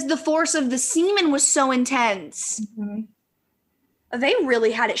 Oh, because the force of the semen was so intense. They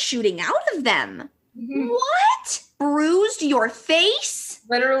really had it shooting out of them. What? Bruised your face?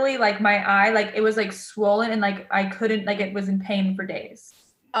 Literally, like my eye, like it was like swollen and like I couldn't, like it was in pain for days.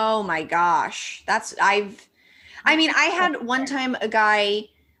 Oh my gosh. I had one time a guy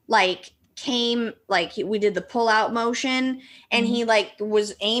like came, like we did the pull out motion and he like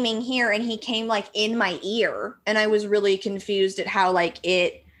was aiming here and he came like in my ear and I was really confused at how like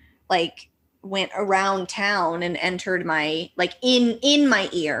it like went around town and entered my like in my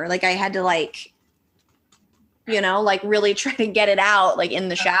ear. Like I had to like, you know, like really try to get it out like in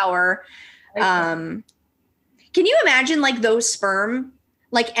the shower. Can you imagine like those sperm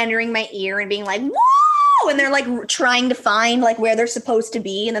like entering my ear and being like, whoa! And they're like trying to find like where they're supposed to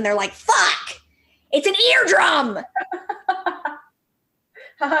be. And then they're like, fuck, it's an eardrum.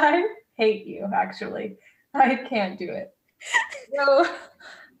 I hate you, actually. I can't do it. No.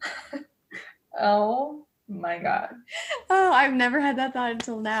 Oh my God. Oh, I've never had that thought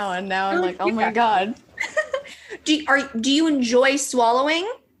until now. And now I'm like, oh my God. Do you enjoy swallowing?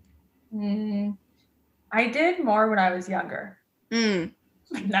 I did more when I was younger.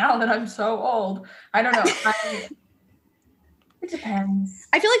 Now that I'm so old, I don't know. It depends.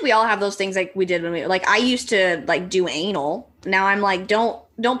 I feel like we all have those things like we did when we like I used to like do anal. Now I'm like, don't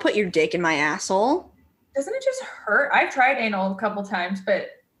put your dick in my asshole. Doesn't it just hurt? I've tried anal a couple times,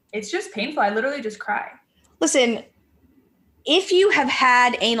 but it's just painful. I literally just cry. Listen, if you have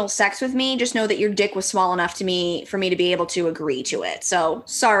had anal sex with me, just know that your dick was small enough for me to be able to agree to it. So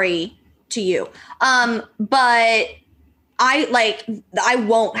sorry to you. But I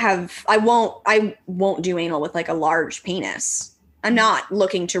won't do anal with like a large penis. I'm not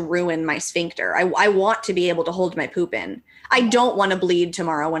looking to ruin my sphincter. I want to be able to hold my poop in. I don't want to bleed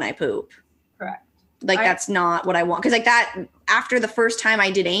tomorrow when I poop. Correct. Like that's not what I want. Cause like that, after the first time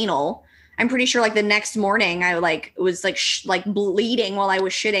I did anal, I'm pretty sure like the next morning I like was like like bleeding while I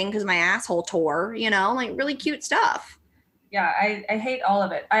was shitting because my asshole tore, you know, like really cute stuff. Yeah, I hate all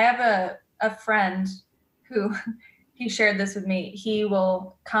of it. I have a friend who he shared this with me. He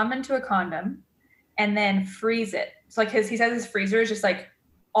will come into a condom and then freeze it. It's like he says his freezer is just like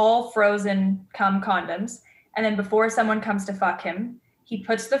all frozen cum condoms. And then before someone comes to fuck him, he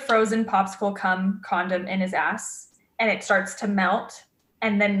puts the frozen popsicle cum condom in his ass and it starts to melt.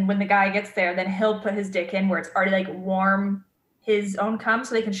 And then when the guy gets there, then he'll put his dick in where it's already like warm his own cum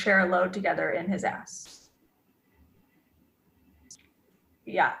so they can share a load together in his ass.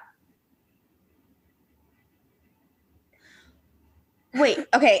 Yeah. Wait,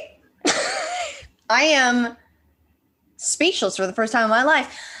 okay. I am speechless for the first time in my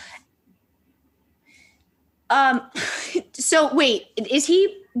life. So wait, does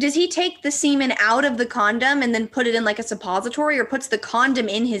he take the semen out of the condom and then put it in like a suppository, or puts the condom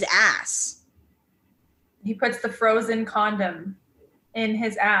in his ass? He puts the frozen condom in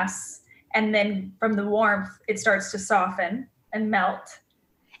his ass, and then from the warmth, it starts to soften and melt.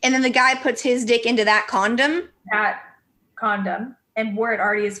 And then the guy puts his dick into that condom? That condom, and where it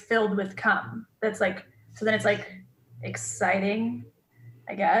already is filled with cum. That's like, so then it's like exciting,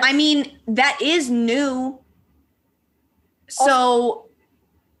 I guess. I mean, that is new. So,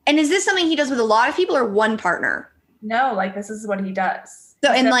 and is this something he does with a lot of people or one partner? No, like this is what he does.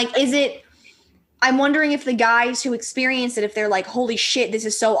 So, and like, is it, I'm wondering if the guys who experience it, if they're like, holy shit, this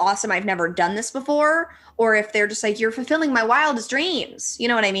is so awesome, I've never done this before, or if they're just like, you're fulfilling my wildest dreams. You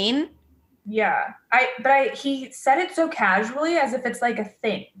know what I mean? Yeah. He said it so casually as if it's like a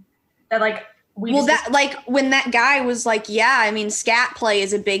thing that like, like when that guy was like, yeah, I mean, scat play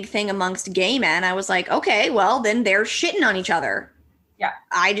is a big thing amongst gay men. I was like, okay, well then they're shitting on each other. Yeah.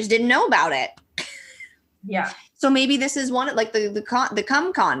 I just didn't know about it. Yeah. So maybe this is one, like the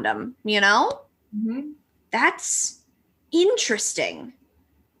cum condom, you know? Mm-hmm. That's interesting.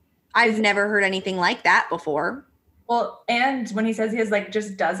 I've never heard anything like that before. Well, and when he says he has like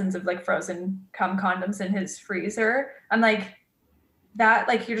just dozens of like frozen cum condoms in his freezer, I'm like, that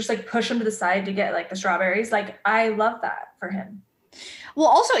like you're just like push them to the side to get like the strawberries. Like I love that for him. Well,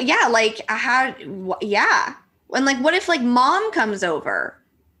 also, yeah, like yeah. And like, what if like mom comes over?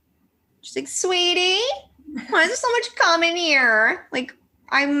 She's like, sweetie, why is there so much cum in here? Like,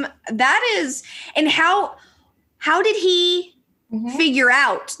 and how did he figure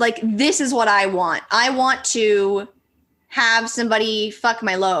out like, this is what I want? I want to have somebody fuck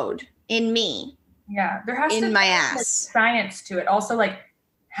my load in me. Yeah, there has to be my ass. Science to it. Also, like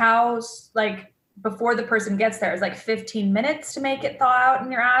how like before the person gets there is like 15 minutes to make it thaw out in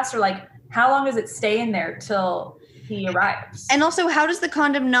your ass, or like how long does it stay in there till he arrives? And also, how does the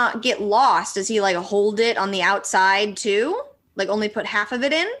condom not get lost? Does he like hold it on the outside too? Like only put half of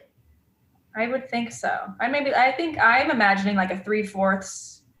it in? I would think so. I think I'm imagining like a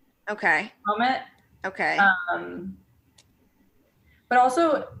 3/4 moment. Okay. But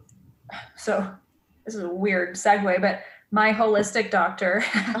also, so this is a weird segue, but my holistic doctor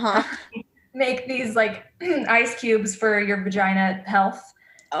make these like ice cubes for your vagina health.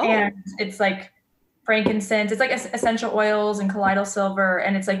 Oh. And it's like frankincense. It's like essential oils and colloidal silver.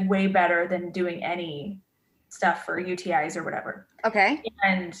 And it's like way better than doing any stuff for UTIs or whatever. Okay.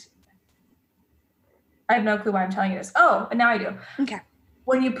 And I have no clue why I'm telling you this. Oh, and now I do. Okay.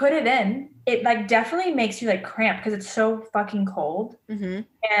 When you put it in, it like definitely makes you like cramp because it's so fucking cold. Mm-hmm.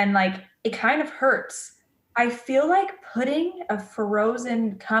 And like, it kind of hurts. I feel like putting a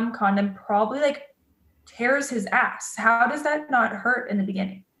frozen cum condom probably like tears his ass. How does that not hurt in the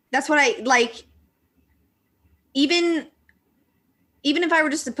beginning? That's what I like. Even if I were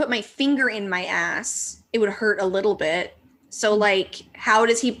just to put my finger in my ass, it would hurt a little bit. So like, how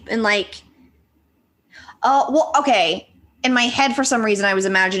does he, and like, well, okay. In my head, for some reason, I was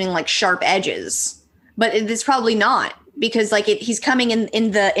imagining like sharp edges, but it's probably not, because like he's coming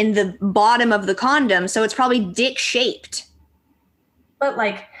in the bottom of the condom, so it's probably dick shaped. But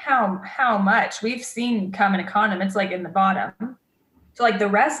like how much? We've seen cum in a condom, it's like in the bottom. So like the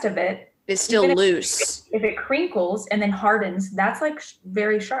rest of it is still loose. If it crinkles and then hardens, that's like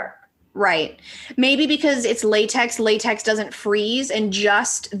very sharp. Right. Maybe because it's latex doesn't freeze, and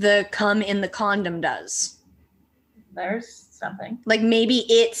just the cum in the condom does. There's something. Like maybe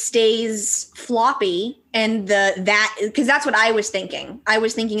it stays floppy, and because that's what I was thinking. I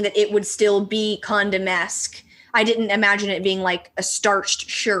was thinking that it would still be condom-esque. I didn't imagine it being like a starched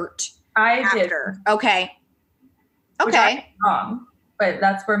shirt. I did. Okay. Wrong, but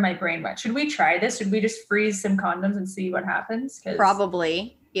that's where my brain went. Should we try this? Should we just freeze some condoms and see what happens?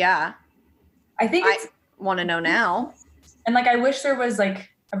 Probably. Yeah. I think I want to know now. And like, I wish there was like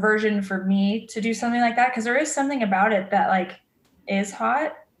aversion for me to do something like that, because there is something about it that like is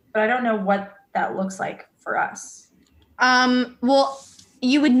hot, but I don't know what that looks like for us. Well,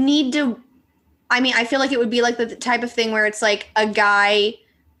 you would need to, I mean, I feel like it would be like the type of thing where it's like a guy,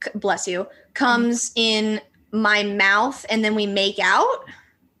 bless you, comes in my mouth and then we make out.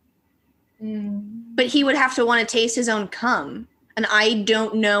 But he would have to want to taste his own cum. And I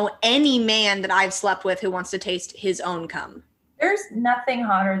don't know any man that I've slept with who wants to taste his own cum. There's nothing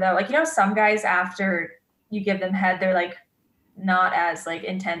hotter though. Like, you know, some guys after you give them head, they're like not as like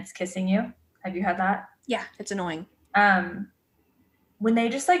intense kissing you. Have you had that? Yeah, it's annoying. When they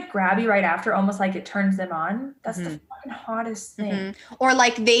just like grab you right after, almost like it turns them on. That's the fucking hottest thing. Or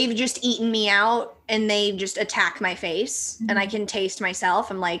like they've just eaten me out and they just attack my face and I can taste myself.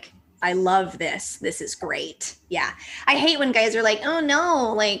 I'm like, I love this. This is great. Yeah. I hate when guys are like, oh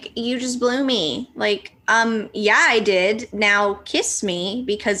no, like you just blew me. Like, yeah, I did. Now kiss me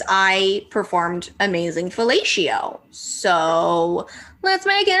because I performed amazing fellatio. So let's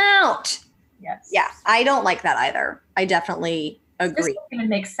make out. Yes. Yeah. I don't like that either. I definitely agree. It doesn't even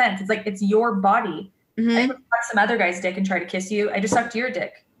make sense. It's like, it's your body. I would suck some other guy's dick and try to kiss you. I just sucked your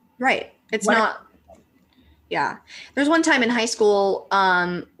dick. Right. It's not. Yeah. There's one time in high school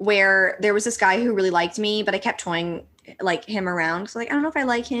where there was this guy who really liked me, but I kept toying like him around. So like, I don't know if I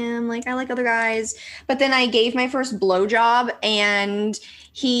like him. Like I like other guys. But then I gave my first blowjob and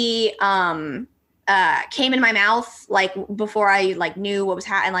he came in my mouth like before I like knew what was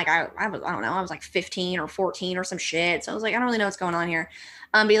happening. Like I don't know, I was like 15 or 14 or some shit. So I was like, I don't really know what's going on here.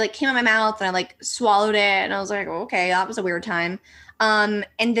 But he like came in my mouth and I like swallowed it and I was like, okay, that was a weird time. And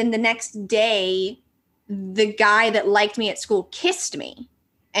then the next day, the guy that liked me at school kissed me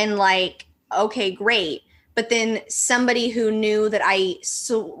and like, okay, great. But then somebody who knew that I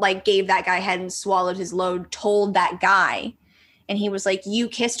gave that guy head and swallowed his load told that guy. And he was like, you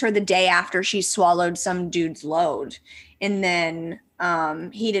kissed her the day after she swallowed some dude's load. And then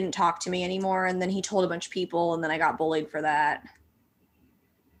he didn't talk to me anymore. And then he told a bunch of people and then I got bullied for that.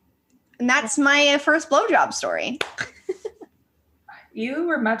 And that's my first blowjob story. You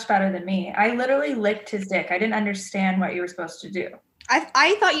were much better than me. I literally licked his dick. I didn't understand what you were supposed to do.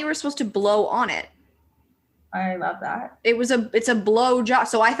 I thought you were supposed to blow on it. I love that. It's a blow job.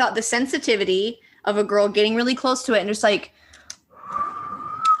 So I thought the sensitivity of a girl getting really close to it and just like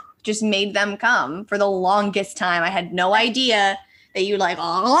just made them come for the longest time. I had no idea that you like,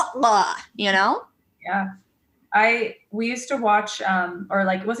 you know? Yeah. We used to watch, or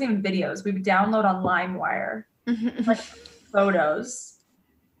like, it wasn't even videos. We would download on LimeWire, like photos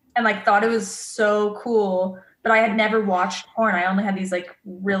and like thought it was so cool, but I had never watched porn. I only had these like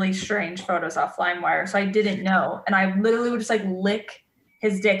really strange photos off LimeWire. So I didn't know. And I literally would just like lick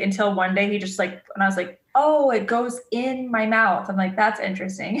his dick until one day he just like, and I was like, oh, it goes in my mouth. I'm like, that's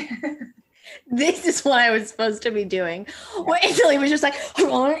interesting. This is what I was supposed to be doing. Well, Italy was just like,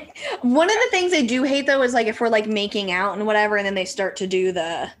 one of the things I do hate though is like if we're like making out and whatever, and then they start to do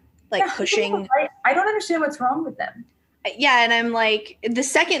the like pushing. I don't understand what's wrong with them. Yeah, and I'm like, the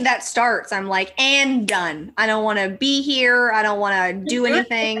second that starts, I'm like, and done. I don't want to be here. I don't want to do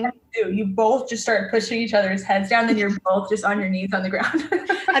anything. You both just start pushing each other's heads down, then you're both just on your knees on the ground.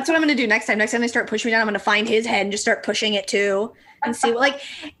 That's what I'm going to do next time. Next time they start pushing me down, I'm going to find his head and just start pushing it too. And see what, like,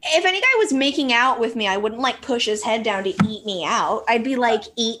 if any guy was making out with me, I wouldn't like push his head down to eat me out. I'd be like,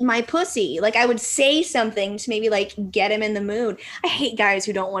 eat my pussy. Like I would say something to maybe like get him in the mood. I hate guys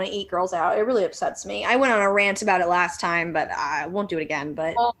who don't want to eat girls out. It really upsets me. I went on a rant about it last time, but I won't do it again.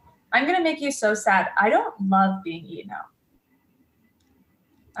 But well, I'm going to make you so sad. I don't love being eaten out.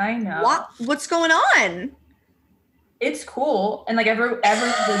 I know. What's going on? It's cool. And like you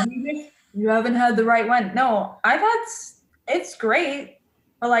haven't had the right one. No, it's great,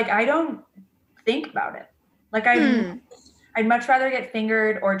 but like I don't think about it. Like I'd much rather get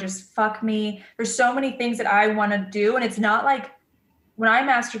fingered or just fuck me. There's so many things that I want to do, and it's not like when I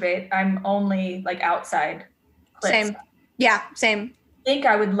masturbate, I'm only like outside. Same. Yeah, same. I think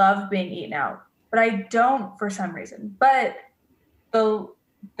I would love being eaten out, but I don't for some reason. But the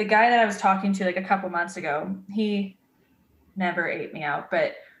guy that I was talking to like a couple months ago, he never ate me out,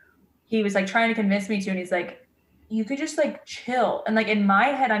 but he was like trying to convince me to, and he's like, you could just like chill. And like in my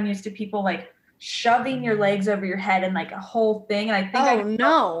head, I'm used to people like shoving your legs over your head and like a whole thing. And I think I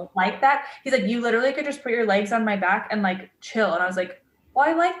don't like that. He's like, you literally could just put your legs on my back and like chill. And I was like, well,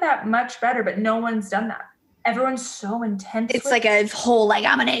 I like that much better, but no one's done that. Everyone's so intense. It's like a whole, like,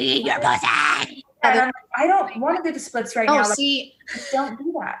 I'm going to eat your pussy. And I'm like, I don't want to do the splits right now. See, don't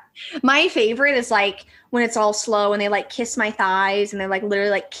do that. My favorite is like when it's all slow and they like kiss my thighs and they're like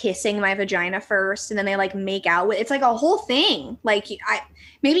literally like kissing my vagina first and then they like make out with. It's like a whole thing. Like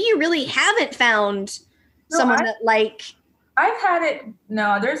maybe you really haven't found someone that like. I've had it.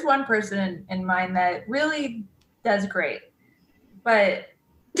 No, there's one person in mind that really does great, but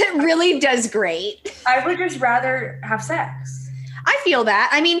that really does great. I would just rather have sex. I feel that.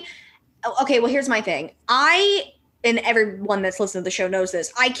 I mean, okay, well, here's my thing. And everyone that's listening to the show knows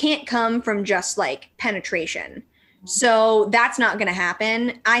this, I can't come from just like penetration. So that's not going to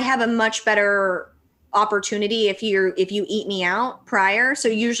happen. I have a much better opportunity if you eat me out prior. So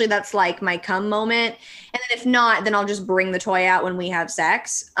usually that's like my cum moment. And then if not, then I'll just bring the toy out when we have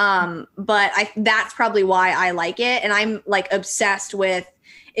sex. But that's probably why I like it. And I'm like obsessed with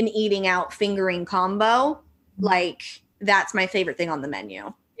an eating out fingering combo. Like that's my favorite thing on the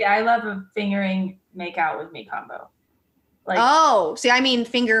menu. Yeah, I love a fingering make out with me combo. Like, see, I mean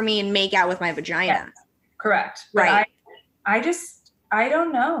finger me and make out with my vagina. Yes, correct. But right. I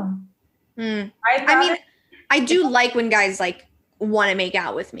don't know. I do like when guys like want to make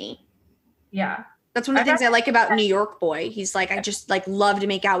out with me. Yeah. That's one of the things I like about New York Boy. He's like, I just like love to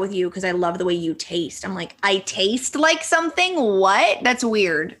make out with you because I love the way you taste. I'm like, I taste like something? What? That's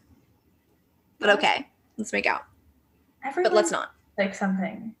weird. But okay, let's make out. But let's not. Like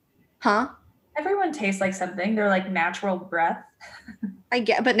something. Huh? Everyone tastes like something. They're like natural breath. I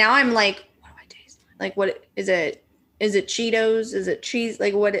get, but now I'm like, what do I taste? Like, what is it? Is it Cheetos? Is it cheese?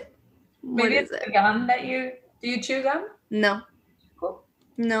 Like Maybe it's the gum that do you chew gum? No. Cool.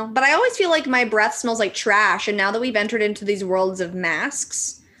 No, but I always feel like my breath smells like trash. And now that we've entered into these worlds of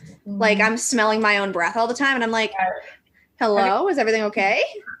masks, like I'm smelling my own breath all the time. And I'm like, hello, is everything okay?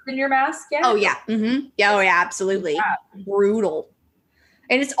 In your mask? Yeah. Oh yeah. Mm-hmm. Yeah. Oh yeah, absolutely. Yeah. Brutal.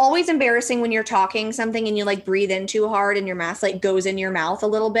 And it's always embarrassing when you're talking something and you like breathe in too hard and your mask like goes in your mouth a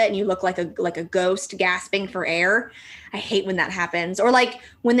little bit and you look like a ghost gasping for air. I hate when that happens. Or like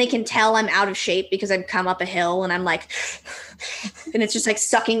when they can tell I'm out of shape because I've come up a hill and I'm like, and it's just like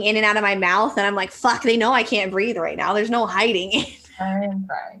sucking in and out of my mouth. And I'm like, fuck, they know I can't breathe right now. There's no hiding it. I am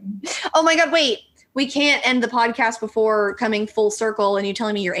crying. Oh my God, wait. We can't end the podcast before coming full circle and you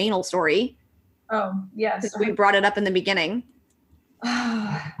telling me your anal story. Oh, yes. We brought it up in the beginning.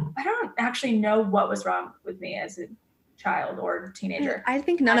 I don't actually know what was wrong with me as a child or teenager. I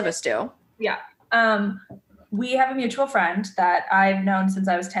think none of us do. Yeah. We have a mutual friend that I've known since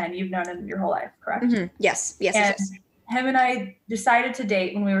I was 10. You've known him your whole life, correct? Mm-hmm. Yes. Him and I decided to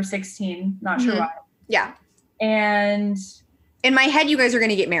date when we were 16. Not sure why. Yeah. And in my head, you guys are going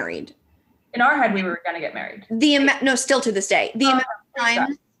to get married. In our head, we were going to get married. No, still to this day. The amount of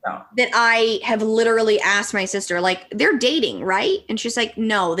time that I have literally asked my sister, like, they're dating, right? And she's like,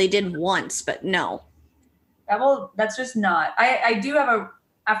 no, they did once, but no. That's just not. I do have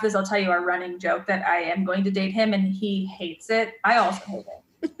after this, I'll tell you our running joke that I am going to date him and he hates it. I also hate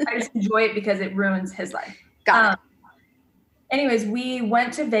it. I just enjoy it because it ruins his life. Got it. Anyways, we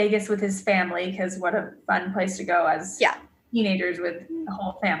went to Vegas with his family because what a fun place to go as teenagers with the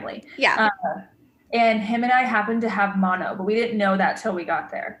whole family. Yeah. And him and I happened to have mono, but we didn't know that till we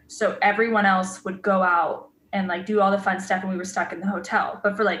got there. So everyone else would go out and like do all the fun stuff and we were stuck in the hotel.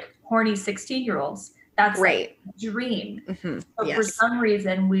 But for like horny 16-year-olds, that's great. Like a dream. Mm-hmm. But for some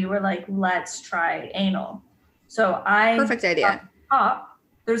reason we were like, let's try anal. So perfect idea. Top,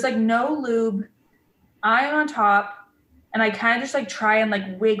 there's like no lube. I'm on top and I kind of just like try and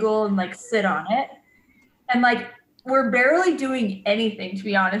like wiggle and like sit on it. And like, we're barely doing anything, to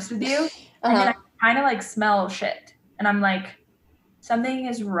be honest with you. And then I kind of like smell shit. And I'm like, something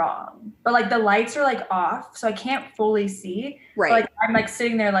is wrong. But like the lights are like off, so I can't fully see. Right. But, like I'm like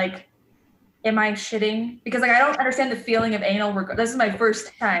sitting there like, am I shitting? Because like I don't understand the feeling of anal. This is my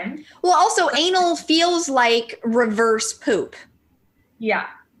first time. Well, also anal feels like reverse poop. Yeah.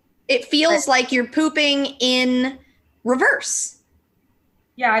 It feels like you're pooping in reverse.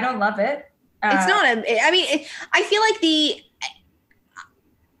 Yeah, I don't love it. It's not I feel like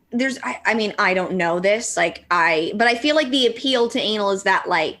I don't know this, but I feel like the appeal to anal is that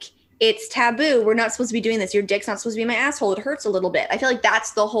like, it's taboo. We're not supposed to be doing this. Your dick's not supposed to be in my asshole. It hurts a little bit. I feel like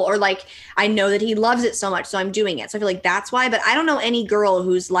that's the whole, or like, I know that he loves it so much, so I'm doing it. So I feel like that's why, but I don't know any girl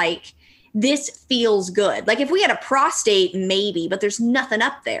who's like, this feels good. Like if we had a prostate, maybe, but there's nothing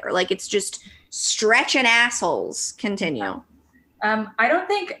up there. Like it's just stretching assholes. Continue. I don't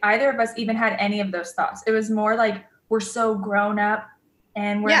think either of us even had any of those thoughts. It was more like, we're so grown up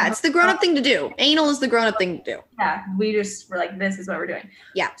and it's the grown up thing to do. Anal is the grown up thing to do. Yeah. We just were like, this is what we're doing.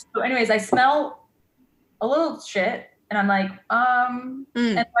 Yeah. So anyways, I smell a little shit And I'm like, and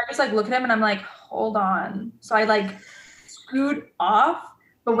so I just like look at him and I'm like, hold on. So I like scoot off.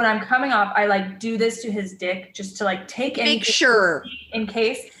 But when I'm coming off, I like do this to his dick just to like take Make sure in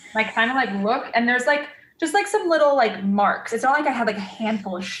case. And I kind of like look and there's like just like some little like marks. It's not like I had like a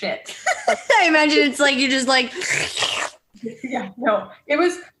handful of shit. I imagine it's like you just like yeah, no. It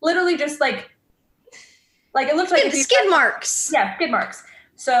was literally just like it looked like skid marks. Yeah, skid marks.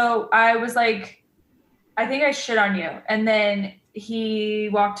 So I was like, I think I shit on you. And then he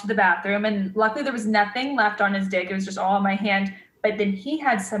walked to the bathroom and luckily there was nothing left on his dick. It was just all on my hand. But then he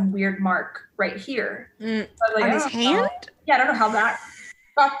had some weird mark right here. So like, on his hand? Yeah, I don't know how that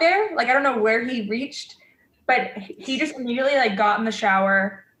got there. Like, I don't know where he reached, but he just immediately like got in the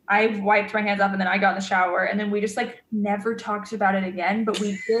shower. I wiped my hands off and then I got in the shower and then we just like never talked about it again. But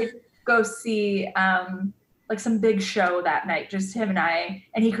we did go see like some big show that night, just him and I,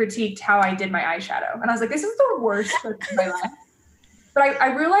 and he critiqued how I did my eyeshadow. And I was like, this is the worst of my life. But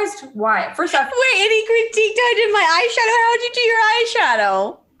I realized why. First off, wait, and he critiqued how I did my eyeshadow. How'd you do your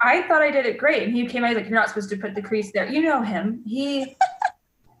eyeshadow? I thought I did it great. And he came out like, you're not supposed to put the crease there. You know him. He,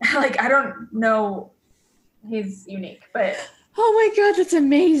 like, I don't know. He's unique, but. Oh my God, that's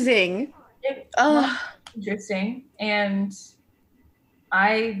amazing. Interesting. And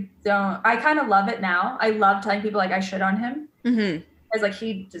I kind of love it now. I love telling people like I shit on him. Mm-hmm. Because like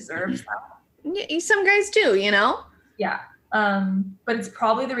he deserves that. Yeah, some guys do, you know? Yeah. But it's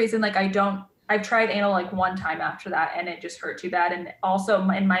probably the reason like I've tried anal like one time after that and it just hurt too bad. And also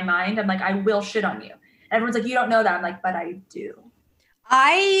in my mind, I'm like, I will shit on you. Everyone's like, you don't know that. I'm like, but I do.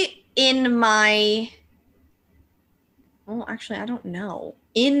 Well, actually, I don't know.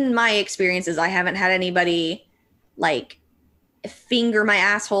 In my experiences, I haven't had anybody like finger my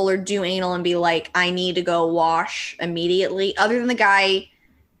asshole or do anal and be like, I need to go wash immediately. Other than the guy,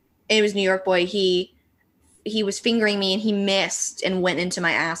 it was New York boy. He was fingering me and he missed and went into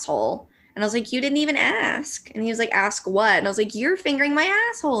my asshole. And I was like, you didn't even ask. And he was like, ask what? And I was like, you're fingering my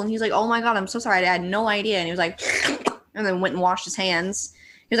asshole. And he was like, oh my God, I'm so sorry. I had no idea. And he was like, and then went and washed his hands.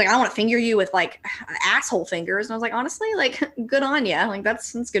 He was like, I want to finger you with like asshole fingers. And I was like, honestly, like good on you. Like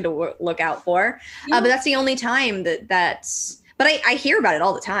that's good to look out for. But that's the only time that's, but I hear about it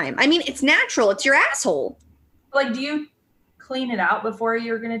all the time. I mean, it's natural. It's your asshole. Like, do you clean it out before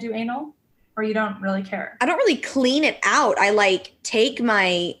you're going to do anal? Or you don't really care? I don't really clean it out. I like take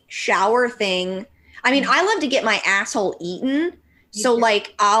my shower thing. I mean, I love to get my asshole eaten. So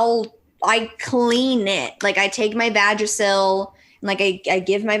like I clean it. Like I take my Vagisil and like I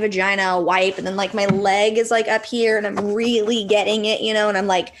give my vagina a wipe and then like my leg is like up here and I'm really getting it, you know, and I'm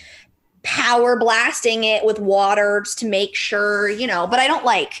like power blasting it with water just to make sure, you know, but I don't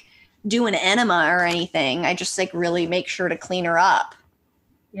like do an enema or anything. I just like really make sure to clean her up.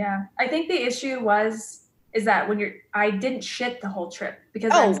 Yeah. I think the issue is that when I didn't shit the whole trip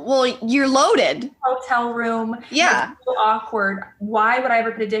because you're loaded. Hotel room. Yeah. So awkward. Why would I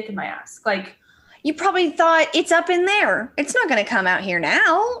ever put a dick in my ass? Like you probably thought it's up in there. It's not going to come out here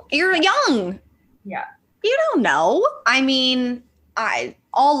now. You're young. Yeah. You don't know. I mean,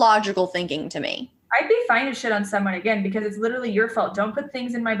 all logical thinking to me. I'd be fine to shit on someone again because it's literally your fault. Don't put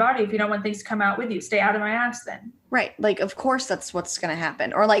things in my body if you don't want things to come out with you. Stay out of my ass then. Right. Like, of course that's what's going to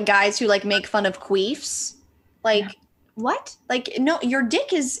happen. Or like guys who like make fun of queefs. Like, what? Like, no, your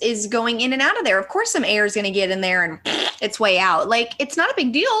dick is going in and out of there. Of course some air is going to get in there and its way out. Like, it's not a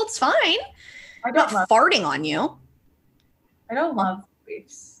big deal. It's fine. I'm not farting on you. I don't love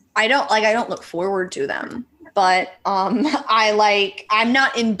queefs. I don't look forward to them. But I'm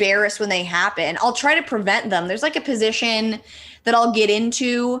not embarrassed when they happen. I'll try to prevent them. There's like a position that I'll get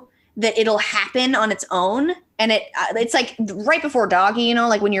into that it'll happen on its own. And it's like right before doggy, you know,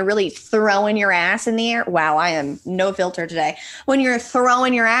 like when you're really throwing your ass in the air. Wow, I am no filter today. When you're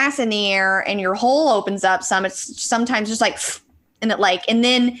throwing your ass in the air and your hole opens up it's sometimes just like, and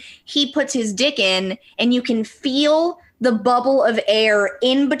then he puts his dick in and you can feel the bubble of air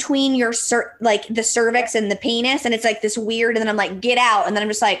in between your like the cervix and the penis. And it's like this weird. And then I'm like, get out. And then I'm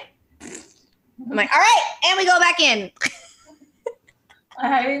just like, I'm like, all right. And we go back in.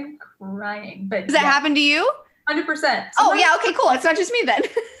 I'm crying. But does that happen to you? 100%. Sometimes, oh yeah. Okay, cool. It's not just me then.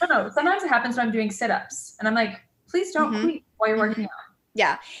 No. Sometimes it happens when I'm doing sit-ups and I'm like, please don't queef while you're working out.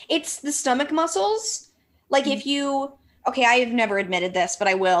 Yeah. It's the stomach muscles. Like if you, okay, I have never admitted this, but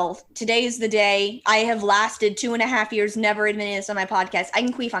I will. Today is the day. I have lasted 2.5 years, never admitting this on my podcast. I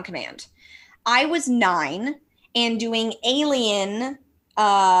can queef on command. I was 9 and doing alien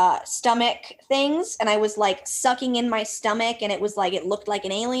stomach things. And I was like sucking in my stomach and it was like, it looked like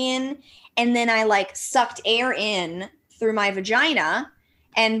an alien. And then I like sucked air in through my vagina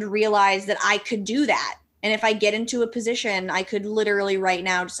and realized that I could do that. And if I get into a position, I could literally right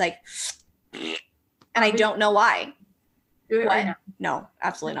now just like, and I don't know why. Do it right now. No,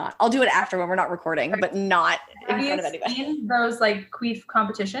 absolutely not. I'll do it after when we're not recording, but not in front of anybody. Have you seen those like queef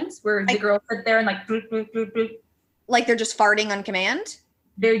competitions where the girls sit there and like bloop, bloop, bloop, bloop. Like they're just farting on command?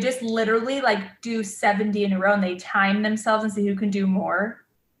 They just literally like do 70 in a row and they time themselves and see who can do more.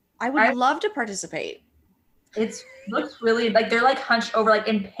 I would love to participate. It looks really like they're like hunched over like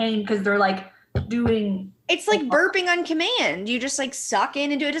in pain because they're like doing. It's like burping on command. You just like suck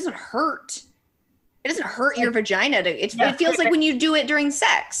in and do it. It doesn't hurt. It doesn't hurt your vagina. It feels like when you do it during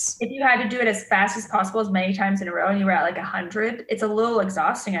sex. If you had to do it as fast as possible, as many times in a row, and you were at like 100, it's a little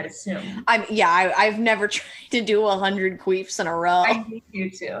exhausting, I'd assume. I've never tried to do 100 queefs in a row. I need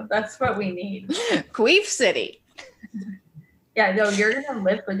you to. That's what we need. Queef City. Yeah, no, you're gonna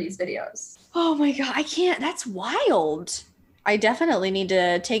live for these videos. Oh my God, I can't. That's wild. I definitely need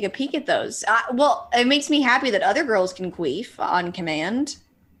to take a peek at those. Well, it makes me happy that other girls can queef on command.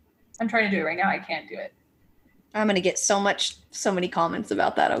 I'm trying to do it right now. I can't do it. I'm going to get so many comments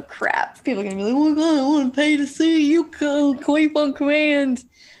about that. Oh, crap. People are going to be like, oh, my God, I want to pay to see you queef on command.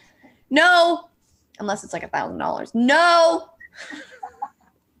 No. Unless it's like $1,000. No.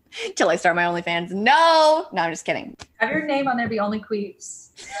 Till I start my OnlyFans. No. No, I'm just kidding. Have your name on there be OnlyQueefs.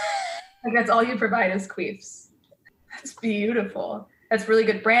 Like that's all you provide is queefs. That's beautiful. That's really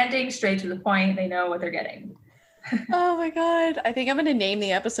good branding, straight to the point. They know what they're getting. Oh my God. I think I'm going to name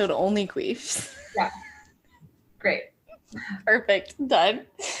the episode OnlyQueefs. Yeah. Great. Perfect. Done.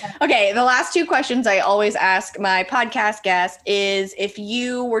 Okay. The last two questions I always ask my podcast guest is if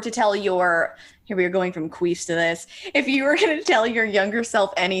you were to tell here we are going from queefs to this. If you were going to tell your younger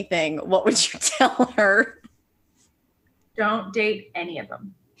self anything, what would you tell her? Don't date any of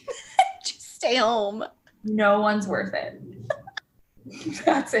them. Just stay home. No one's worth it.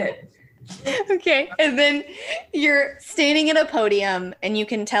 That's it. Okay. And then you're standing at a podium and you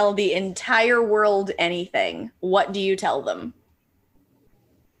can tell the entire world anything. What do you tell them?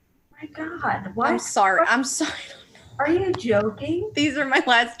 My God. What? I'm sorry. Are you joking? These are my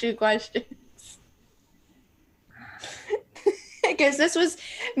last two questions. Because this was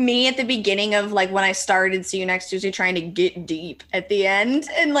me at the beginning of like when I started See You Next Tuesday trying to get deep at the end.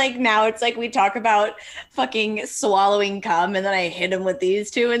 And like now it's like we talk about fucking swallowing cum and then I hit him with these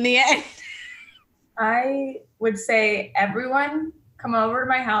two in the end. I would say everyone come over to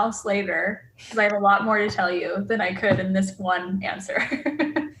my house later because I have a lot more to tell you than I could in this one answer.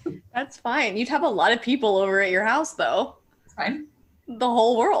 That's fine. You'd have a lot of people over at your house though. It's fine. The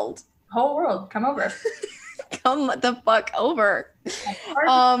whole world. Whole world. Come over. Come the fuck over.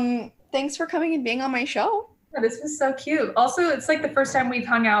 Thanks for coming and being on my show. Yeah, this was so cute. Also, it's like the first time we've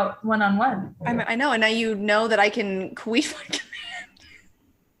hung out one-on-one. I know, and now you know that I can queef on command.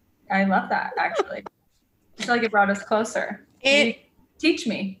 I love that, actually. I feel like it brought us closer. Teach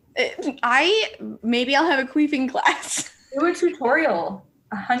me. Maybe I'll have a queefing class. Do a tutorial.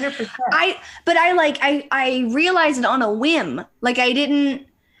 100%. I realized it on a whim. Like I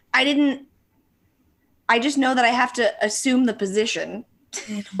just know that I have to assume the position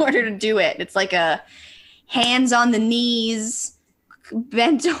in order to do it. It's like a hands on the knees,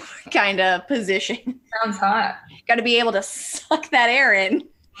 bent over kind of position. Sounds hot. Got to be able to suck that air in.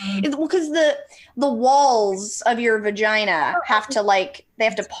 Because the walls of your vagina have to they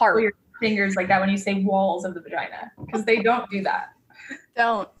have to part. Pull your fingers like that when you say walls of the vagina, because they don't do that.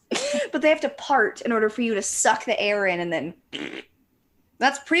 Don't. But they have to part in order for you to suck the air in, and then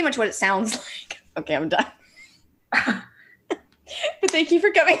that's pretty much what it sounds like. Okay, I'm done. But thank you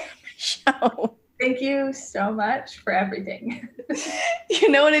for coming on my show. Thank you so much for everything. You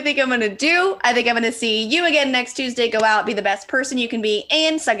know what I think I'm going to do? I think I'm going to see you again next Tuesday. Go out, be the best person you can be,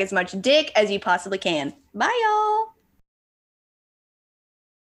 and suck as much dick as you possibly can. Bye, y'all.